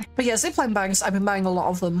ice, why not? But yeah, zipline bags, I've been buying a lot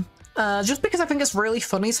of them. Just because I think it's really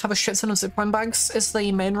funny to have a shit ton of zipline bags is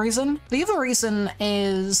the main reason. The other reason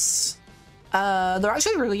is they're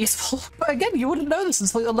actually really useful. But again, you wouldn't know this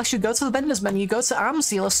unless you go to the vendors menu, go to arm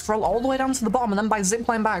sealer, scroll all the way down to the bottom, and then buy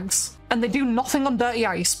zipline bags. And they do nothing on dirty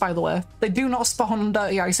ice, by the way. They do not spawn on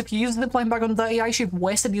dirty ice. If you use a zipline bag on dirty ice, you've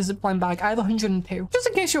wasted your zipline bag. I have 102. Just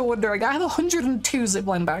in case you're wondering, I have 102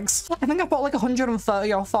 zipline bags. I think I bought like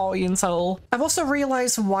 130 or 40 in total. I've also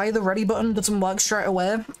realized why the ready button doesn't work straight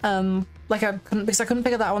away. Like because I couldn't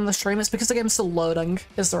figure that out on the stream. It's because the game's still loading,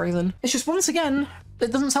 is the reason. It's just, once again,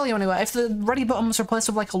 it doesn't tell you anywhere. If the ready button was replaced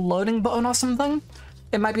with like a loading button or something,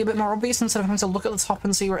 it might be a bit more obvious instead of having to look at the top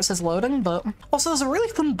and see where it says loading. But also, there's a really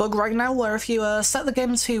fun bug right now where if you set the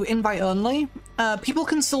game to invite only, people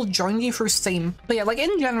can still join you through Steam. But yeah, like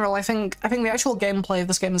in general, I think the actual gameplay of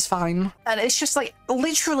this game is fine, and it's just like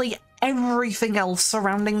literally everything else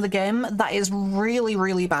surrounding the game that is really,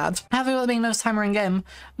 really bad. Having there being no timer in game,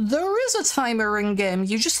 there is a timer in game.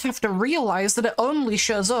 You just have to realize that it only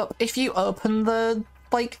shows up if you open the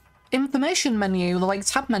like information menu, the like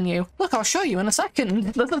tab menu. Look, I'll show you in a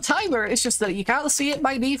second. There's a timer, it's just that you can't see it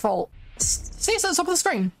by default. See, it's at the top of the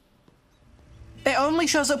screen. It only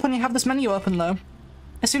shows up when you have this menu open though.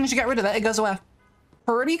 As soon as you get rid of it, it goes away.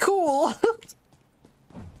 Pretty cool.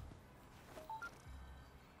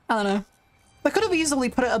 I don't know. They could have easily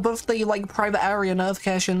put it above the like private area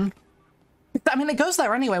notification. I mean, it goes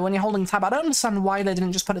there anyway when you're holding tab. I don't understand why they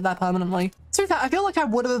didn't just put it there permanently. To be fair, I feel like I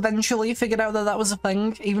would have eventually figured out that that was a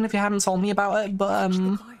thing, even if you hadn't told me about it, but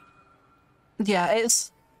yeah,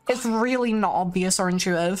 it's really not obvious or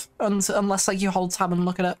intuitive unless like you hold tab and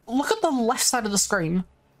look at it. Look at the left side of the screen.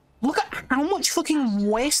 Look at how much fucking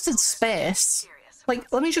wasted space.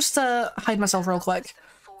 Like, let me just hide myself real quick.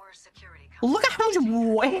 Look at how much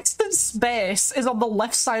wasted space is on the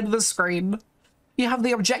left side of the screen. You have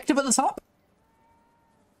the objective at the top.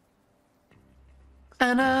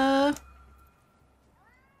 And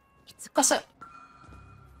that's it.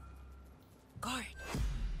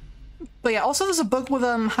 But yeah, also there's a bug with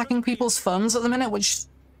hacking people's phones at the minute,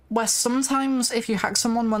 where sometimes if you hack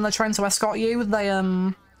someone when they're trying to escort you,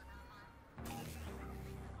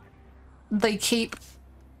 they keep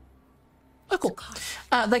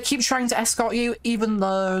they keep trying to escort you even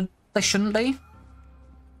though they shouldn't be,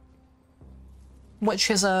 which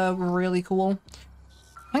is really cool.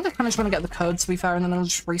 I think I kind of just want to get the code, to be fair, and then I'll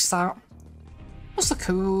just restart. What's the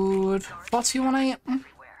code? 4218?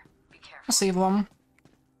 That's the other one.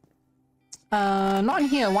 Not in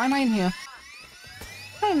here. Why am I in here?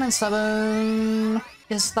 997.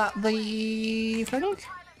 Is that the thing?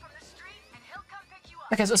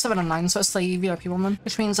 Okay, so it's 7 and 9, so it's the VIP one then.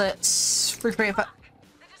 Which means it's 338. Am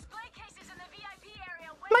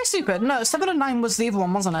I stupid? No, 7 and 9 was the other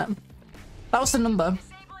one, wasn't it? That was the number.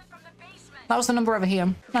 That was the number over here.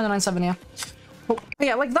 997, yeah. But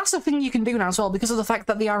yeah, like that's the thing you can do now as well, because of the fact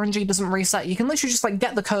that the RNG doesn't reset. You can literally just like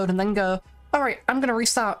get the code and then go, alright, I'm gonna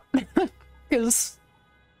restart. Because,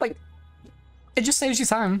 like, it just saves you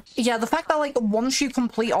time. Yeah, the fact that like once you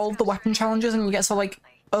complete all of the weapon challenges and you get to like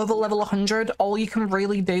over level 100, all you can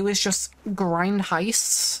really do is just grind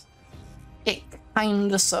heists. It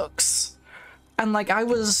kinda sucks. And like I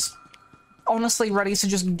was honestly ready to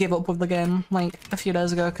just give up with the game like a few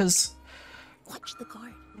days ago, because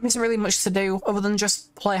there isn't really much to do other than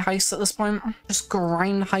just play heists at this point. Just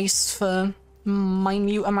grind heists for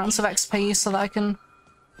minute amounts of XP so that I can...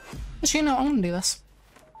 Actually, you know, I'm gonna do this.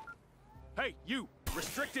 Hey, you!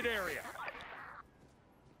 Restricted area!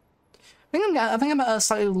 I think I'm at a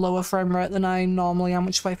slightly lower frame rate than I normally am,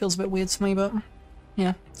 which is why it feels a bit weird to me, but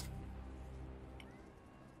yeah.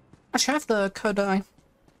 Actually, I have the code, don't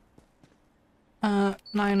I?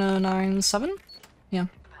 9097? Yeah.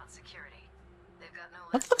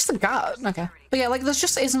 That looks the guard. Okay. But yeah, like, there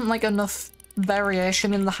just isn't, like, enough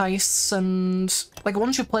variation in the heists, and, like,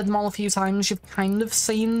 once you've played them all a few times, you've kind of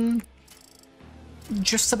seen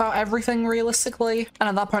just about everything, realistically. And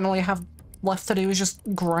at that point, all you have left to do is just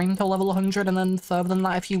grind to level 100, and then further than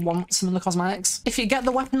that if you want some of the cosmetics. If you get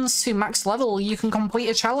the weapons to max level, you can complete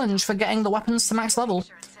a challenge for getting the weapons to max level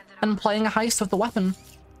and playing a heist with the weapon.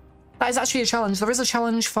 That is actually a challenge. There is a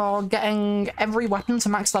challenge for getting every weapon to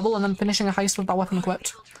max level and then finishing a heist with that weapon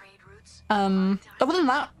equipped. Other than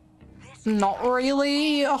that, not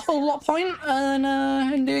really a whole lot point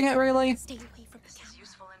in doing it, really.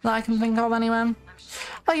 That I can think of anyway.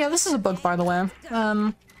 Oh yeah, this is a bug, by the way.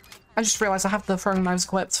 I just realised I have the throwing knives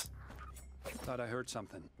equipped. Thought I heard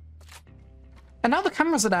something. And now the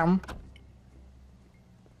cameras are down.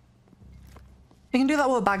 You can do that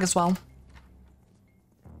with a bag as well.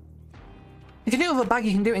 If you do have a bag,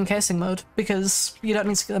 you can do it in casing mode, because you don't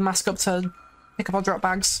need to get the mask up to pick up or drop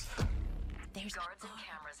bags.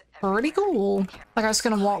 Pretty cool. The guy's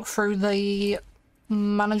gonna walk through the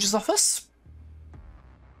manager's office.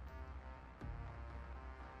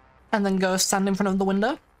 And then go stand in front of the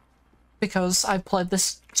window, because I've played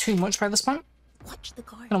this too much by this point. Watch the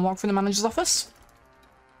guard. Gonna walk through the manager's office.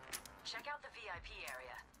 Check out the VIP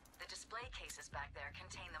area. The display cases back there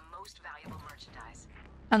contain the most valuable merchandise.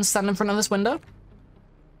 And stand in front of this window.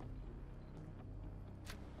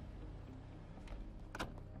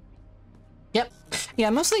 Yep. Yeah,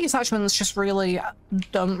 most of the attachments just really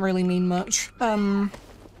don't really mean much. Some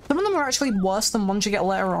of them are actually worse than ones you get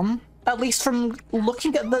later on. At least from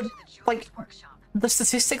looking at the, like, the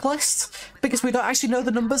statistic list, because we don't actually know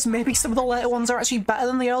the numbers. Maybe some of the later ones are actually better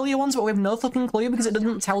than the earlier ones, but we have no fucking clue because it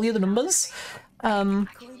didn't tell you the numbers.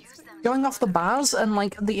 Going off the bars and,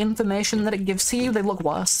 like, the information that it gives to you, they look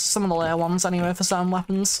worse. Some of the later ones, anyway, for certain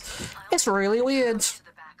weapons. It's really weird.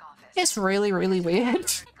 It's really, really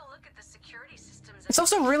weird. It's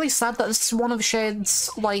also really sad that this is one of Shade's,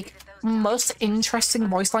 like, most interesting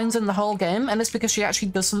voice lines in the whole game, and it's because she actually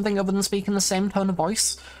does something other than speak in the same tone of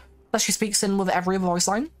voice that she speaks in with every other voice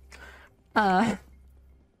line. But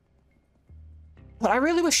I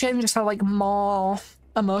really wish Shade just had, like, more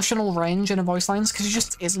emotional range in her voice lines, because she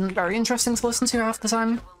just isn't very interesting to listen to half the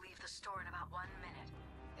time.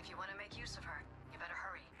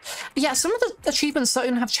 Yeah, some of the achievements don't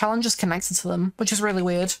even have challenges connected to them, which is really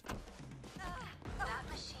weird.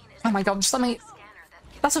 Oh my god, just let me...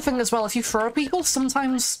 That's the thing as well, if you throw people,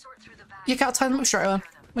 sometimes you can't time them straight away,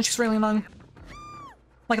 which is really annoying.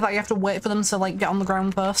 Like that, you have to wait for them to, like, get on the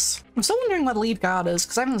ground first. I'm still wondering where the lead guard is,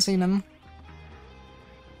 because I haven't seen him.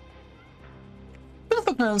 Who the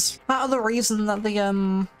fuck knows? Part of the reason that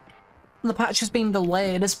the patch has been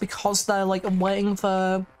delayed is because they're, like, waiting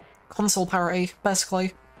for console parity,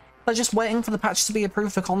 basically. They're just waiting for the patch to be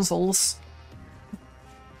approved for consoles.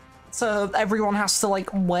 So everyone has to, like,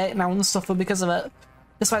 wait now and stuff because of it.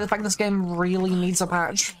 Despite the fact this game really needs a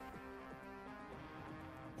patch.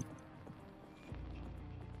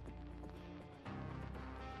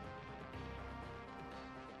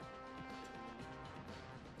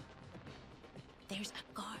 There's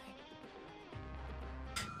a guard.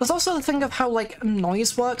 There's also the thing of how, like,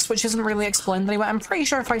 noise works, which isn't really explained anywhere. I'm pretty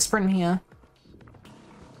sure if I sprint here,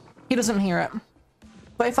 he doesn't hear it.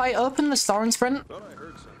 But if I open the door and sprint,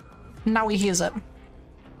 now he hears it.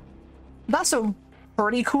 That's a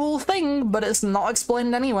pretty cool thing, but it's not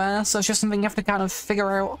explained anywhere, so it's just something you have to kind of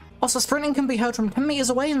figure out. Also, sprinting can be heard from 10 meters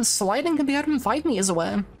away, and sliding can be heard from 5 meters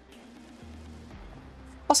away.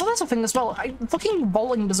 Also, that's a thing as well. Fucking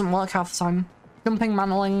bowling doesn't work half the time. Jumping,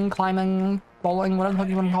 manling, climbing, bowling, whatever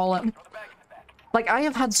you want to call it. Like, I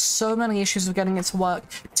have had so many issues with getting it to work.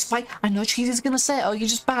 Despite, I know Cheesy's gonna say, oh, you're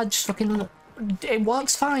just bad, just fucking... It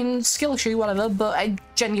works fine, skill issue, whatever, but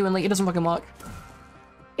genuinely, it doesn't fucking work.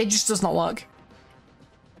 It just does not work.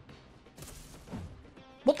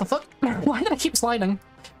 What the fuck? Why did I keep sliding?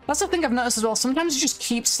 That's the thing I've noticed as well. Sometimes you just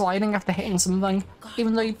keep sliding after hitting something,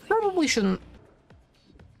 even though you probably shouldn't.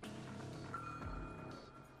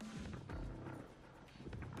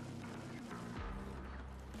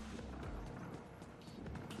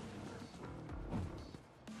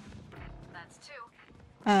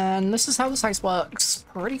 And this is how this ice works.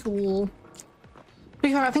 Pretty cool.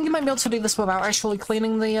 I think you might be able to do this without actually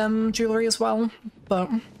cleaning the jewelry as well, but...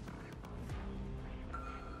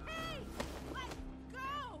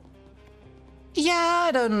 Yeah,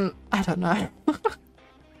 I don't know. I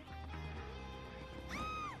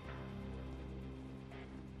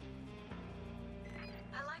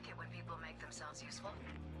like it when people make themselves useful.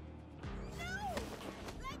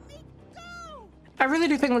 I really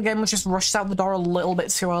do think the game was just rushed out the door a little bit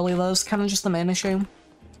too early, though. It's kind of just the main issue.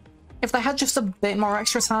 If they had just a bit more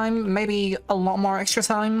extra time, maybe a lot more extra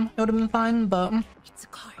time, it would have been fine, but... It's a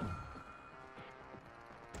card.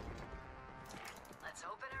 Let's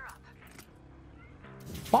open her up.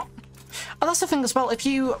 What? Oh, that's the thing as well. If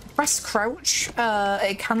you press crouch,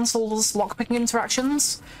 it cancels lockpicking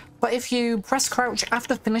interactions. But if you press crouch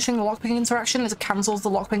after finishing the lockpicking interaction, it cancels the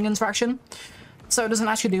lockpicking interaction. So it doesn't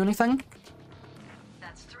actually do anything.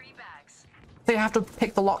 That's 3 bags. So you have to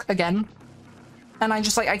pick the lock again. And I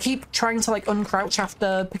keep trying to, like, uncrouch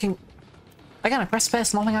after picking... Again, I press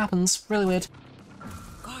space, nothing happens. Really weird.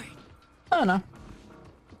 Guard. I don't know.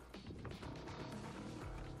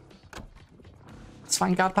 It's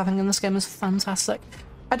fine, guard pathing in this game is fantastic.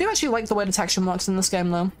 I do actually like the way detection works in this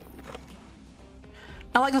game, though.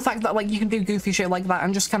 I like the fact that, like, you can do goofy shit like that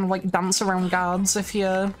and just kind of, like, dance around guards if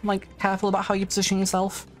you're, like, careful about how you position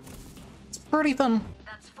yourself. It's pretty fun.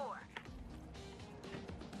 That's 4.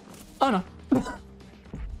 Oh no.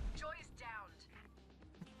 Joy is downed.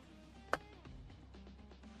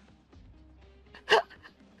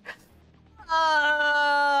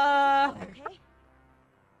 Okay.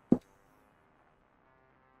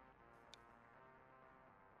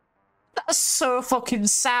 That's so fucking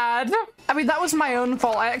sad. I mean, that was my own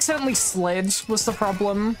fault. I accidentally slid was the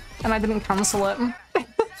problem, and I didn't cancel it.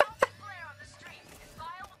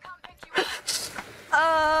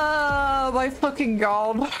 Oh my fucking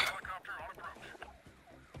god.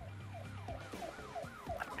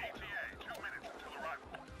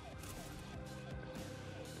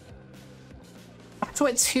 Have to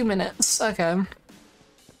wait 2 minutes. Okay.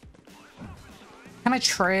 Can I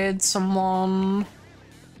trade someone?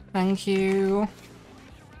 Thank you.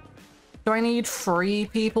 Do I need 3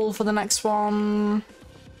 people for the next one?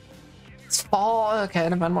 It's 4. Okay,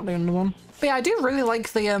 never mind, I'm not doing the one. But yeah, I do really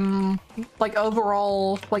like the like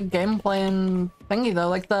overall like gameplay and thingy though,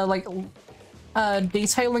 like the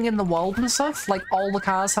detailing in the world and stuff. Like all the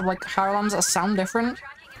cars have like car alarms that sound different.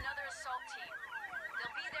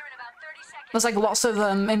 There's like lots of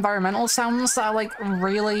environmental sounds that are like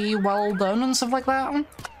really well done and stuff like that. Cops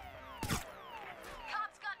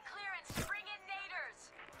got clearance. Bring in naders.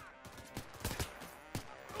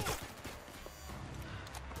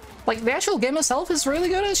 Like the actual game itself is really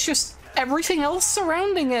good. It's just everything else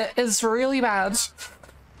surrounding it is really bad.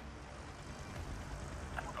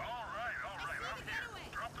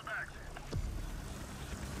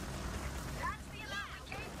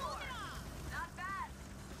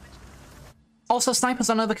 Also, snipers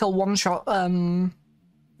on overkill one-shot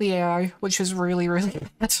the AI, which is really, really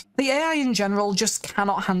bad. The AI in general just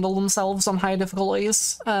cannot handle themselves on high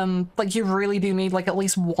difficulties. Like, you really do need, like, at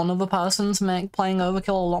least one other person to make playing overkill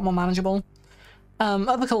a lot more manageable.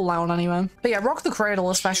 Overkill allowed anyway. But yeah, Rock the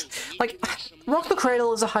Cradle especially. Like, Rock the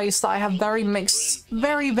Cradle is a heist that I have very mixed,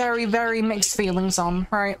 very mixed feelings on,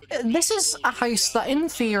 right? This is a heist that, in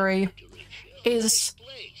theory, is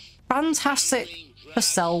fantastic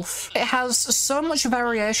herself. It has so much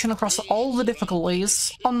variation across all the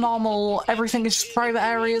difficulties. On normal, everything is just private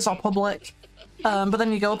areas or public. But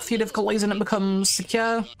then you go up a few difficulties and it becomes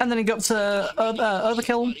secure. And then you go up to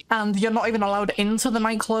overkill, and you're not even allowed into the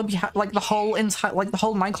nightclub. You like the whole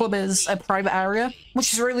nightclub is a private area,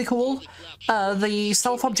 which is really cool. The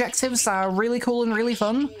stealth objectives are really cool and really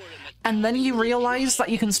fun. And then you realize that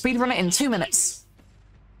you can speedrun it in 2 minutes.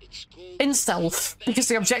 In stealth, because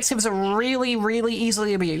the objectives are really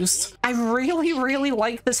easily abused. I really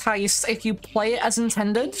like this heist if you play it as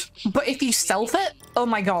intended, but if you stealth it, oh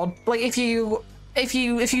my god. Like if you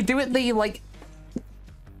do it the like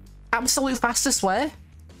absolute fastest way,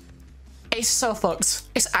 it's so fucked.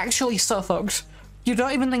 It's actually so fucked. You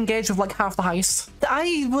don't even engage with like half the heist.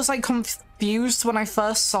 I was like confused when I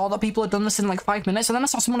first saw that people had done this in like 5 minutes, and then I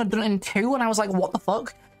saw someone had done it in 2 and I was like, what the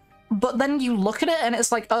fuck? But then you look at it and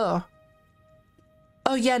it's like, oh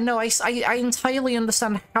yeah, no, I entirely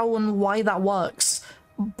understand how and why that works,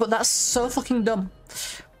 but that's so fucking dumb.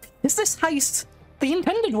 Is this heist the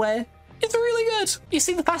intended way? It's really good. You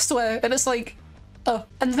see the fast way, and it's like, oh,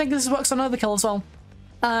 and I think this works on overkill as well.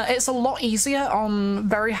 It's a lot easier on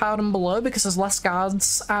very hard and below because there's less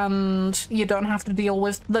guards and you don't have to deal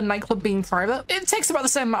with the nightclub being private. It takes about the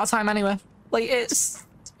same amount of time anyway. Like, it's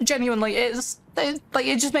genuinely, it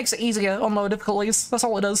just makes it easier on lower difficulties. That's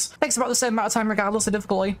all it does. It takes about the same amount of time regardless of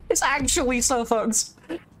difficulty. It's actually so fucked.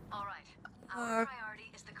 Alright. Our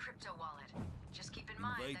priority is the crypto wallet. Just keep in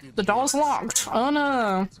mind that The door's locked. Oh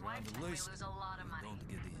no. we lose a lot of money.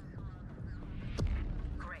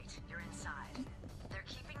 Great, you're inside. They're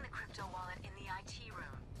keeping the crypto wallet in the IT room,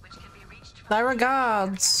 which can be reached from There are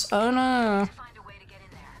guards. Oh no. find a way to get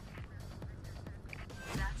in there.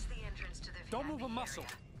 That's the entrance to the Don't VIP move a muscle.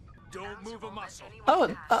 area. Don't move a muscle.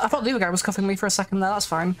 Oh, I thought the other guy was cuffing me for a second there, that's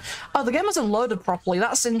fine. Oh, the game isn't loaded properly,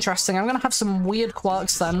 that's interesting. I'm gonna have some weird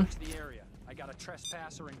quirks then. The area. I got a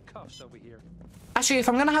trespasser in cuffs over here. Actually, if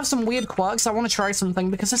I'm gonna have some weird quirks, I want to try something,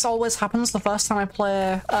 because this always happens the first time I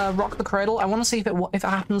play Rock the Cradle. I want to see if it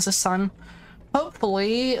happens this time.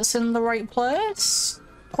 Hopefully, it's in the right place?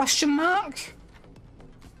 Question mark?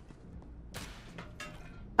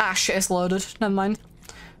 Ah, shit, it's loaded. Never mind.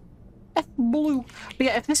 F blue. But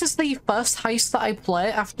yeah, if this is the first heist that I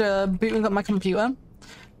play after booting up my computer,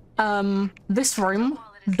 this room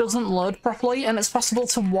doesn't load properly, and it's possible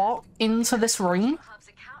to walk into this room Club's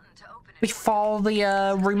accountant to open it. before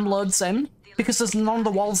the room loads in, because there's none of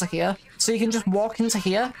the walls are here. So you can just walk into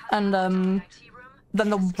here, and IT room. then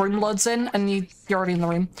the room loads in, and you're already in the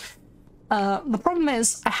room. The problem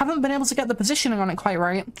is I haven't been able to get the positioning on it quite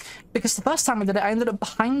right, because the first time I did it, I ended up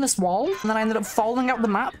behind this wall, and then I ended up falling out the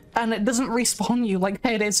map, and it doesn't respawn you like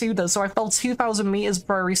Payday 2 does, so I fell 2,000 meters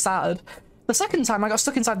before I restarted. The second time, I got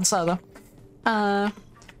stuck inside the server. So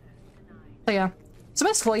yeah. So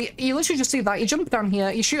basically, you literally just do that, you jump down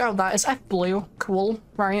here, you shoot out that, it's F blue, cool,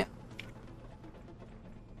 right?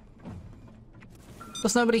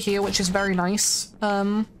 There's nobody here, which is very nice.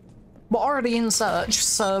 We're already in search,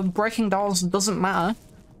 so breaking doors doesn't matter.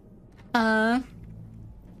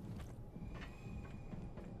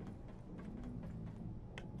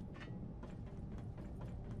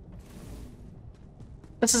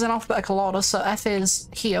 This is in alphabetical order, so F is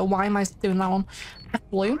here. Why am I doing that one? F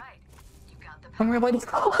blue. I'm really waiting for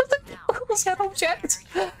the head object.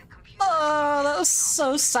 Oh, that was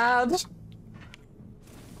so sad.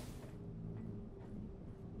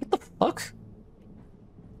 What the fuck?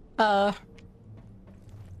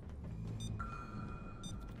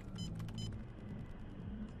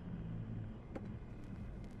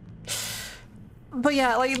 But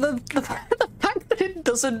yeah, like the fact that it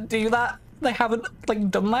doesn't do that, they haven't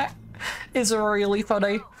like done that, is really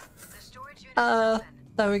funny. There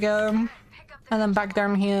we go. And then back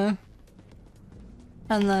down here.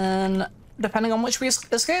 And then depending on which we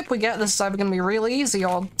escape we get, this is either gonna be really easy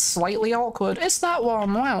or slightly awkward. It's that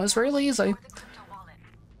one. Wow, it's really easy.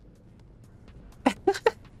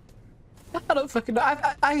 I don't fucking know.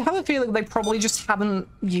 I have a feeling they probably just haven't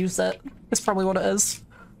used it. It's probably what it is.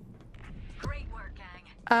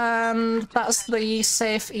 And that's the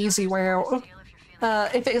safe, easy way out.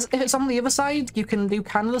 If it's on the other side, you can do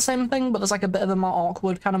kind of the same thing, but there's like a bit of a more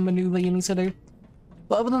awkward kind of maneuver you need to do.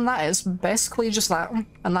 But other than that, it's basically just that.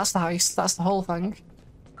 And that's the heist. That's the whole thing.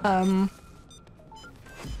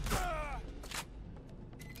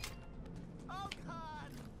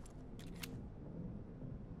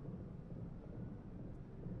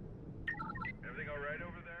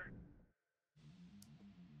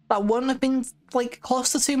 That wouldn't have been, like,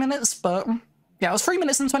 close to 2 minutes, but yeah, it was 3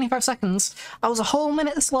 minutes and 25 seconds. I was a whole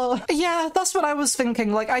minute slow. Yeah, that's what I was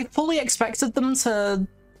thinking. Like, I fully expected them to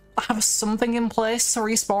have something in place to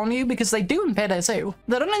respawn you, because they do in Payday 2.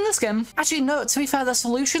 They don't in this game. Actually, no, to be fair, their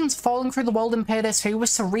solution to falling through the world in Payday 2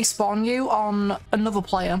 was to respawn you on another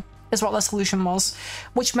player, is what their solution was.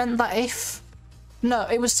 Which meant that if... No,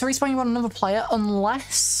 it was to respawn you on another player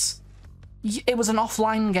unless... it was an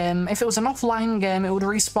offline game. If it was an offline game, it would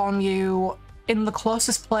respawn you in the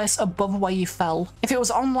closest place above where you fell. If it was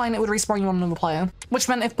online, it would respawn you on another player. Which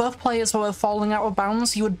meant if both players were falling out of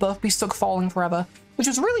bounds, you would both be stuck falling forever. Which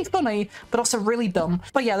was really funny, but also really dumb.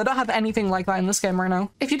 But yeah, they don't have anything like that in this game right now.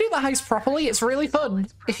 If you do the heist properly, it's really fun.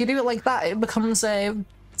 If you do it like that, it becomes a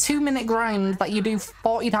 2-minute grind that you do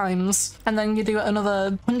 40 times, and then you do it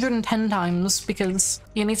another 110 times because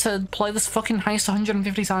you need to play this fucking heist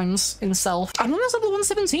 150 times in stealth. I'm almost level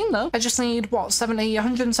 117 though. I just need, what,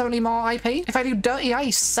 170 more IP? If I do Dirty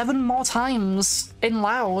Ice 7 more times in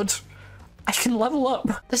Loud, I can level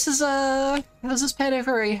up. This is Payday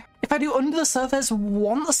 3. If I do Under the Surface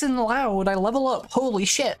once in Loud, I level up. Holy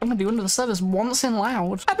shit, I'm gonna do Under the Surface once in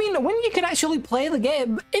Loud. I mean, when you can actually play the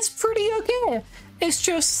game, it's pretty okay. It's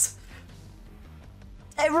just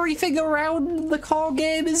everything around the core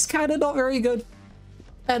game is kind of not very good.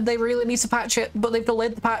 And they really need to patch it, but they've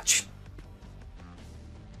delayed the patch.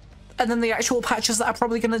 And then the actual patches that are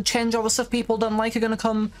probably going to change all the stuff people don't like are going to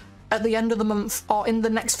come at the end of the month or in the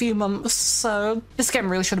next few months. So this game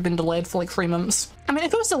really should have been delayed for like 3 months. I mean,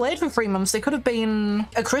 if it was delayed for 3 months, it could have been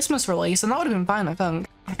a Christmas release and that would have been fine, I think.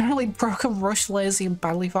 I'm really broken, rushed, lazy, and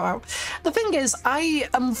badly thought out. The thing is, I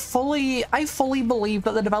fully believe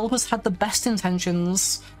that the developers had the best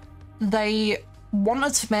intentions. They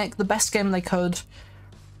wanted to make the best game they could,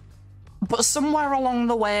 but somewhere along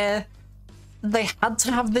the way, they had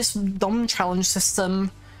to have this dumb challenge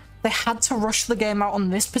system. They had to rush the game out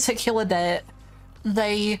on this particular date.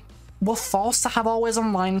 They were forced to have always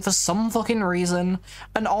online for some fucking reason.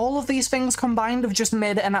 And all of these things combined have just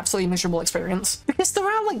made it an absolutely miserable experience. Because there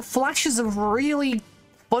are like flashes of really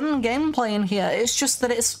fun gameplay in here. It's just that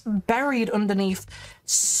it's buried underneath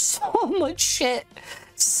so much shit.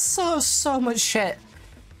 So much shit.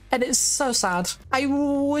 And it's so sad. I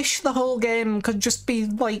wish the whole game could just be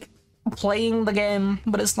like playing the game,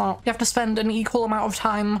 but it's not. You have to spend an equal amount of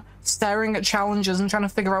time staring at challenges and trying to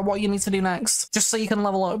figure out what you need to do next, just so you can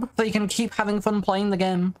level up, so you can keep having fun playing the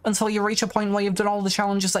game until you reach a point where you've done all the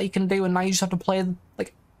challenges that you can do and now you just have to play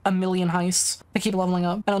like a million heists to keep leveling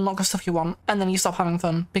up and unlock the stuff you want, and then you stop having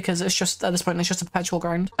fun because it's just, at this point, it's just a perpetual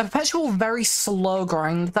grind. A perpetual, very slow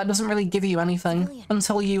grind that doesn't really give you anything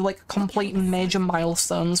until you like complete major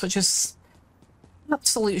milestones, which is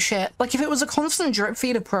Absolute shit. Like, if it was a constant drip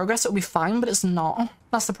feed of progress, it would be fine, but it's not.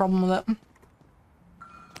 That's the problem with it.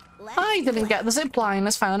 I didn't get the zipline.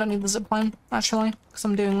 It's fine. I don't need the zipline, actually, because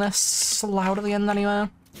I'm doing this loud at the end anyway.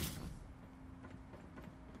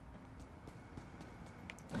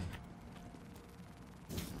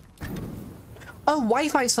 Oh,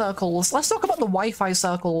 Wi-Fi circles. Let's talk about the Wi-Fi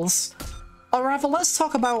circles. Or rather, let's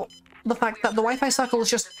talk about the fact that the Wi-Fi circles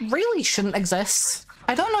just really shouldn't exist.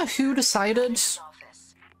 I don't know who decided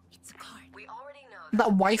that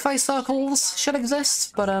Wi-Fi circles should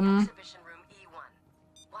exist, but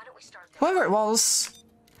whoever it was.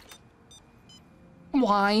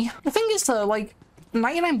 Why? The thing is though, like,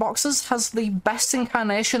 99 Boxes has the best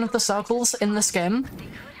incarnation of the circles in this game,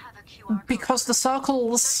 because the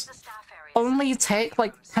circles only take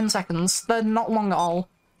like 10 seconds. They're not long at all.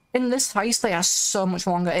 In this heist, they are so much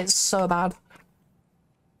longer. It's so bad.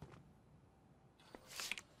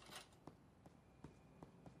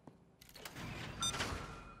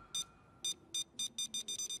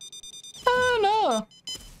 Oh no!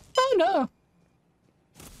 Oh no!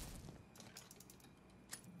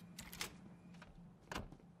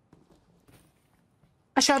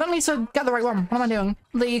 Actually, I don't need to get the right one. What am I doing?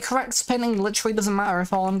 The correct painting literally doesn't matter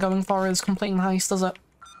if all I'm going for is completing the heist, does it?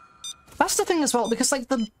 That's the thing as well, because like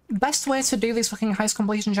the best way to do these fucking heist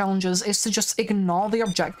completion challenges is to just ignore the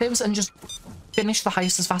objectives and just finish the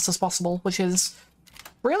heist as fast as possible, which is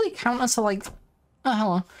really counter to like... Oh,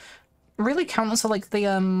 hello. Really counter to like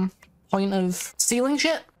the point of stealing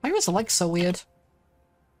shit. Why is the leg so weird?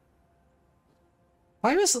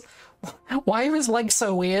 Why is his leg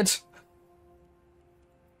so weird?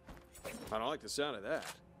 I don't like the sound of that.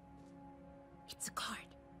 It's a card.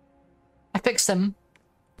 I fixed him.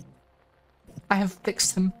 I have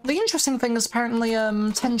fixed him. The interesting thing is apparently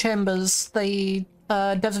 10 Chambers, the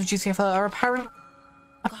devs of GTFO, are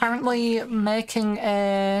apparently making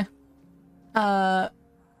a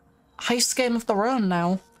heist game of their own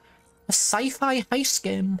now. A sci-fi heist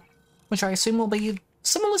game, which I assume will be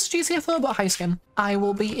similar to GTFO but a heist game. I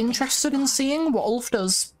will be interested in seeing what Ulf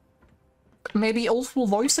does. Maybe Ulf will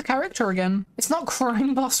voice the character again. It's not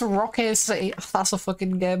Crime Boss Rocket City. That's a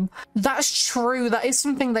fucking game. That's true. That is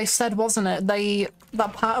something they said, wasn't it?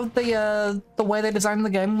 That part of the way they designed the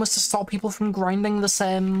game was to stop people from grinding the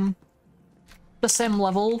same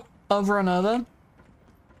level over and over.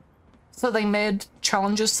 So they made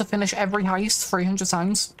challenges to finish every heist 300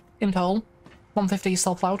 times in total. 150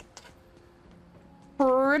 self-loud.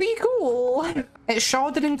 Pretty cool. It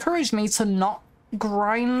sure did encourage me to not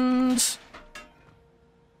grind.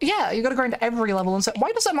 Yeah, you gotta grind every level and so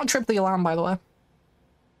why does that not trip the alarm, by the way?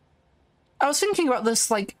 I was thinking about this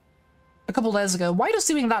like a couple days ago. Why does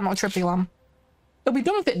doing that not trip the alarm? It'll be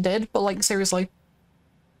dumb if it did, but like seriously.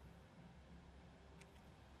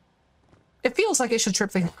 It feels like it should trip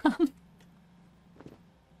the alarm.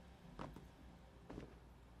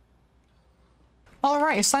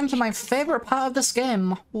 Alright, it's time for my favorite part of this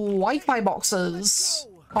game. Wi-Fi boxes.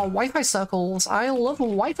 Oh, Wi-Fi circles. I love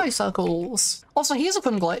Wi-Fi circles. Also, here's a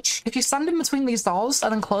fun glitch. If you stand in between these doors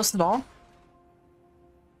and then close the door,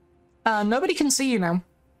 nobody can see you now.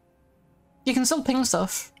 You can still ping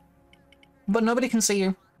stuff, but nobody can see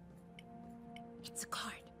you. It's a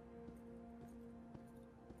card.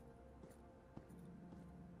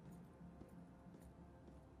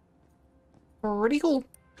 Pretty cool.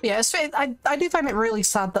 Yeah, I do find it really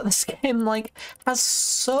sad that this game, like, has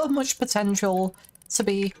so much potential to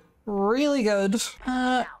be really good.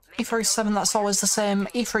 E3-7, that's always the same.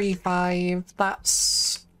 E3-5,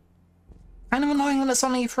 that's kind of annoying that it's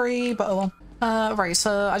on E3, but oh well. Right,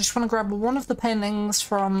 so I just want to grab one of the paintings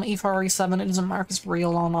from E4-7, it doesn't matter if it's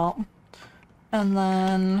real or not. And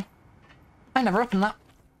then... I never opened that.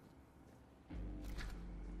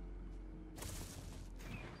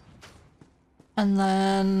 And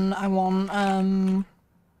then I want, I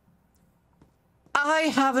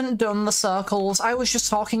haven't done the circles. I was just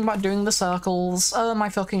talking about doing the circles. Oh my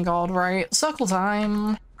fucking god, right. Circle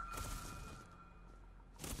time.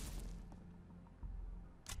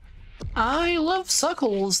 I love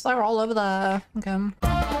circles. They're all over there. Okay.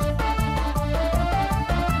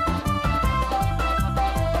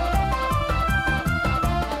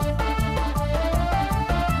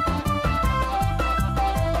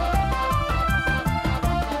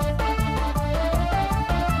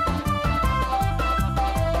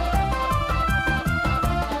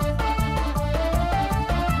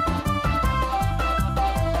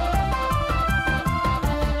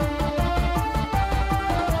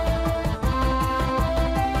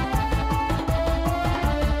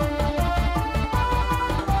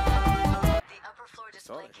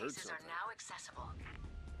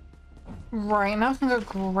 Right, now I can go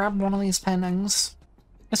grab one of these paintings.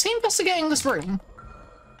 Is he investigating this room?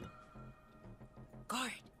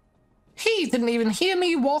 Guard. He didn't even hear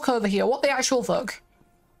me walk over here. What the actual fuck?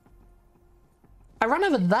 I ran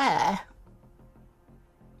over there.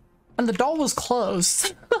 And the door was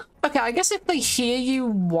closed. Okay, I guess if they hear you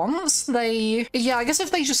once, they... Yeah, I guess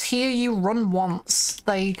if they just hear you run once,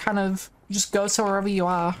 they kind of just go to wherever you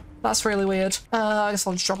are. That's really weird. I guess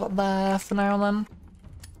I'll just drop that there for now then.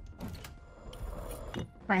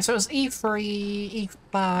 Right, so it's E3,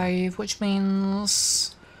 E5, which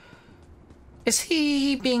means... Is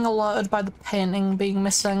he being alerted by the painting being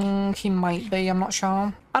missing? He might be, I'm not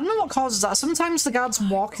sure. I don't know what causes that. Sometimes the guards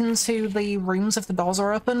walk into the rooms if the doors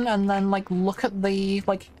are open and then, like, look at the,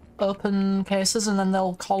 like, open cases and then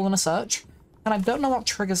they'll call in a search. And I don't know what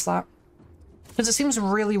triggers that. Because it seems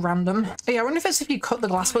really random. Yeah, I wonder if it's if you cut the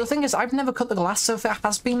glass, but the thing is, I've never cut the glass, so if it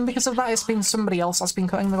has been because of that, it's been somebody else that's been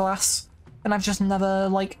cutting the glass. And I've just never,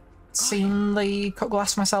 like, seen the cut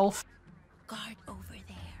glass myself. Guard over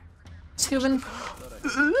there. Is he within...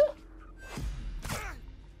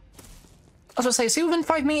 I was gonna say, is he within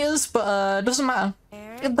 5 meters? But, it doesn't matter.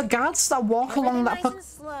 The guards that walk along that... Nice and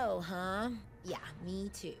slow, huh? Yeah, me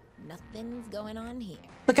too. Nothing's going on here.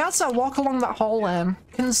 The guards that walk along that hallway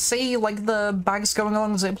can see, like, the bags going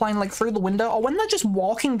along the zipline, like, through the window, or when they're just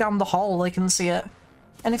walking down the hall, they can see it.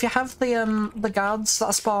 And if you have the guards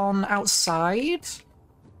that spawn outside,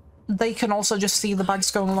 they can also just see the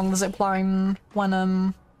bags going along the zipline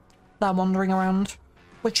when, they're wandering around,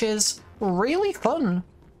 which is really fun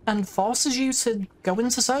and forces you to go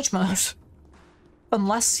into search mode.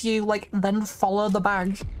 Unless you, like, then follow the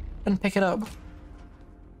bag and pick it up.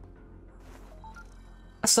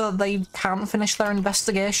 So they can't finish their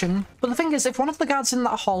investigation. But the thing is, if one of the guards in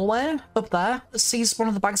that hallway up there sees one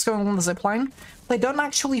of the bags going along the zipline, they don't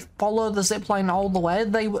actually follow the zipline all the way.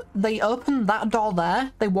 They open that door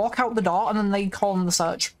there, they walk out the door, and then they call in the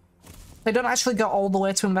search. They don't actually go all the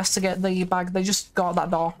way to investigate the bag, they just go out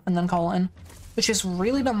that door and then call it in. Which is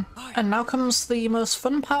really dumb. And now comes the most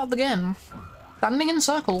fun part of the game. Standing in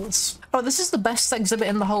circles. Oh, this is the best exhibit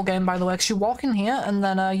in the whole game, by the way, because you walk in here and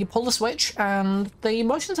then you pull the switch and the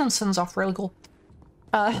motion sensor turns off. Really cool.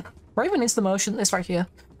 Where even is the motion? It's right here.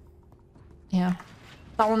 Yeah.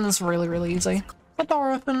 That one is really, really easy. The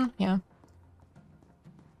door open. Yeah.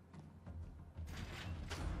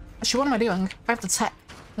 Actually, what am I doing? I have to tap.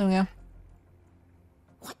 There we go.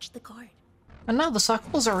 Watch the guard. And now the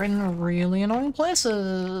circles are in really annoying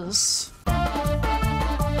places.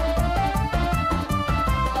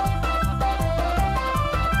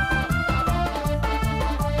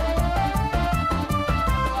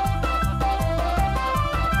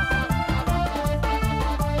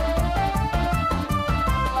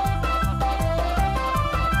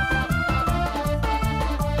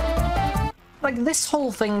 Like, this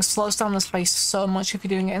whole thing slows down the space so much if you're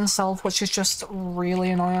doing it in stealth, which is just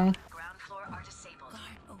really annoying. Ground floor are disabled. Guard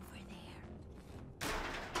over there.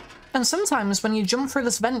 And sometimes when you jump through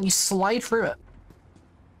this vent, you slide through it.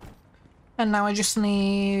 And now I just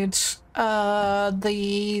need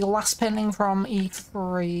the last painting from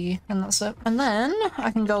E3, and that's it. And then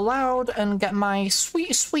I can go loud and get my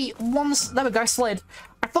sweet, sweet ones. There we go, I slid.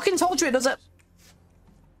 I fucking told you it does it.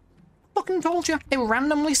 Fucking told you. It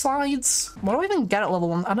randomly slides. What do I even get at level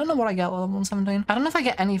 1? I don't know what I get at level 117. I don't know if I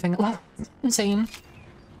get anything at level 17.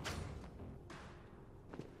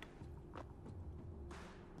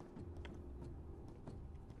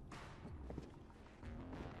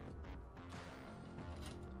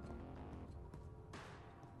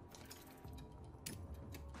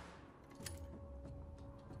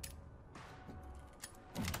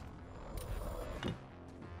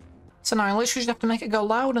 So now I literally just have to make it go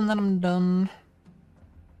loud and then I'm done.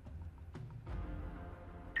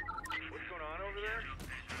 What's going on over there?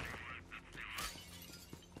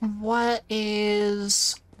 What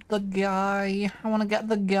is the guy? I want to get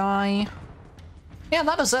the guy. Yeah,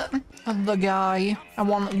 that is it. The guy. I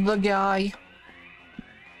want the guy.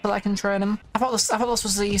 So that I can train him. I thought this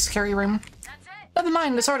was the security room. That's it. Never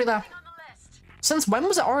mind, it's already there. On the list. Since when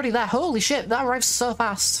was it already there? Holy shit, that arrived so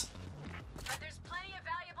fast. But there's plenty of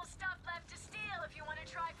valuable stuff left to steal if you want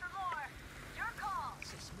to try for more. Your call.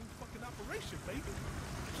 It's a smooth fucking operation, baby.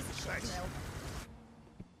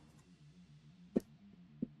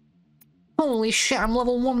 Holy shit, I'm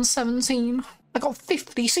level 117. I got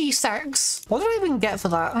 50 C-stacks. What did I even get for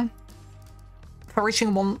that? For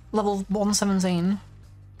reaching level 117.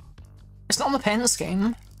 It's not on the paint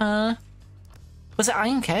scheme. Was it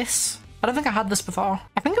Iron Kiss? I don't think I had this before.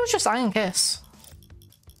 I think it was just Iron Kiss.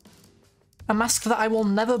 A mask that I will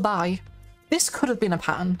never buy. This could have been a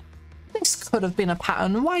pattern. This could have been a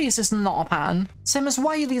pattern. Why is this not a pattern? Same as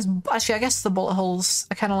why are these... Actually, I guess the bullet holes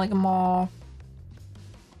are kind of like more...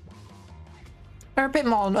 They're a bit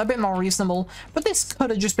more reasonable. But this could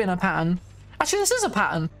have just been a pattern. Actually, this is a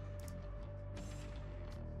pattern.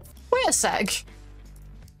 Wait a sec.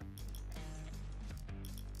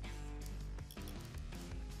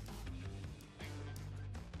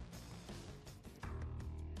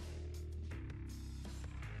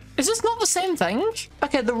 Is this not the same thing?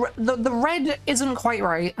 Okay, the red isn't quite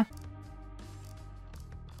right.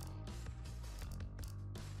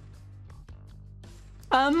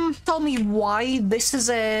 Tell me why this is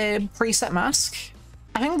a preset mask.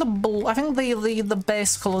 I think the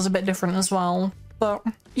base color is a bit different as well, but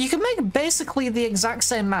you can make basically the exact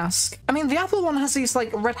same mask. I mean, the Apple one has these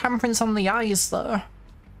like red handprints on the eyes though.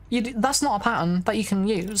 That's not a pattern that you can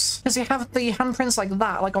use because you have the handprints like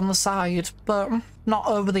that, like on the side, but not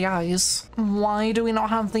over the eyes. Why do we not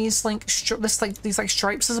have these like these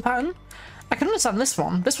stripes as a pattern? I can understand this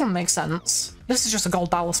one. This one makes sense. This is just a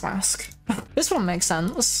gold Dallas mask. This one makes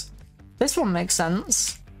sense. This one makes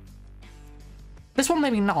sense. This one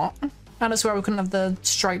maybe not. And it's where we couldn't have the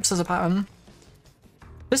stripes as a pattern.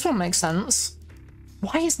 This one makes sense.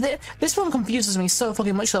 Why is this one confuses me so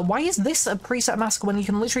fucking much though. Why is this a preset mask when you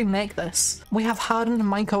can literally make this? We have hardened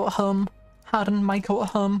Myco at home. Hardened Myco at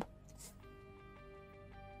home.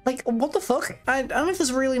 Like, what the fuck? I don't know if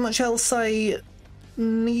there's really much else I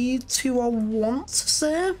need to or want to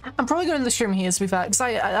say. I'm probably going to the stream here to be fair, because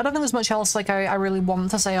I don't think there's much else like I really want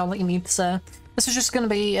to say or that you need to say. This is just going to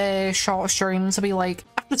be a short stream to be like,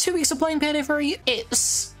 after 2 weeks of playing Payday 3,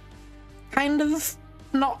 it's kind of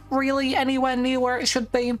not really anywhere near where it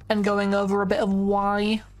should be, and going over a bit of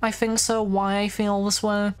why I think so, why I feel this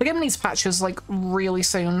way. The game needs patches like really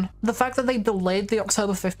soon. The fact that they delayed the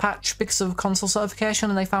October 5th patch because of console certification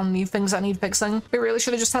and they found new things that need fixing, they really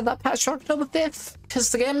should have just had that patch for October 5th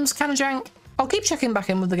because the game's kind of jank. I'll keep checking back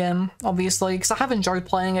in with the game, obviously, because I have enjoyed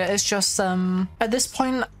playing it. It's just, at this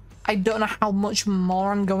point, I don't know how much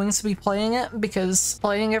more I'm going to be playing it, because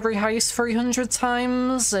playing every heist 300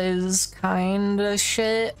 times is kind of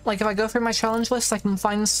shit. Like, if I go through my challenge list, I can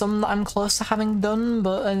find some that I'm close to having done,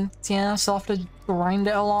 but yeah, I still have to grind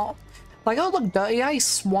it a lot. Like, oh look, Dirty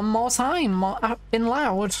Ice one more time in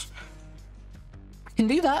Loud. I can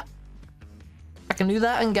do that. I can do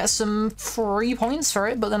that and get some free points for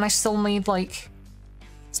it, but then I still need, like,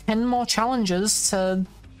 10 more challenges to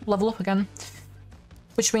level up again.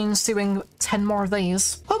 Which means doing 10 more of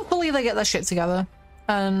these. Hopefully they get their shit together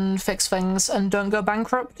and fix things and don't go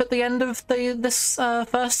bankrupt at the end of this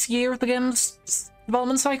first year of the game's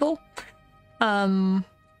development cycle.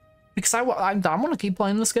 Because I want to keep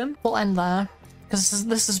playing this game. We'll end there, because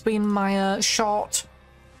this has been my short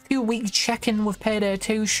 2-week check-in with Payday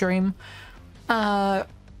 2 stream.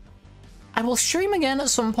 I will stream again at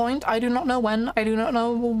some point. I do not know when. I do not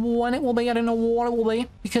know when it will be. I don't know what it will be.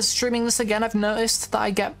 Because streaming this again, I've noticed that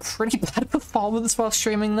I get pretty bad performance while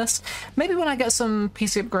streaming this. Maybe when I get some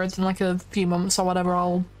PC upgrades in like a few months or whatever,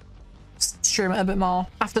 I'll stream it a bit more.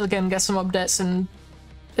 After the game gets some updates and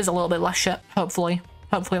is a little bit less shit, hopefully.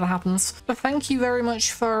 Hopefully that happens. But thank you very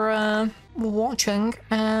much for watching,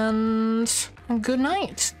 and good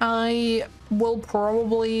night. I will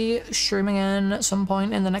probably stream again at some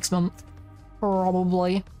point in the next month.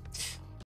 Probably.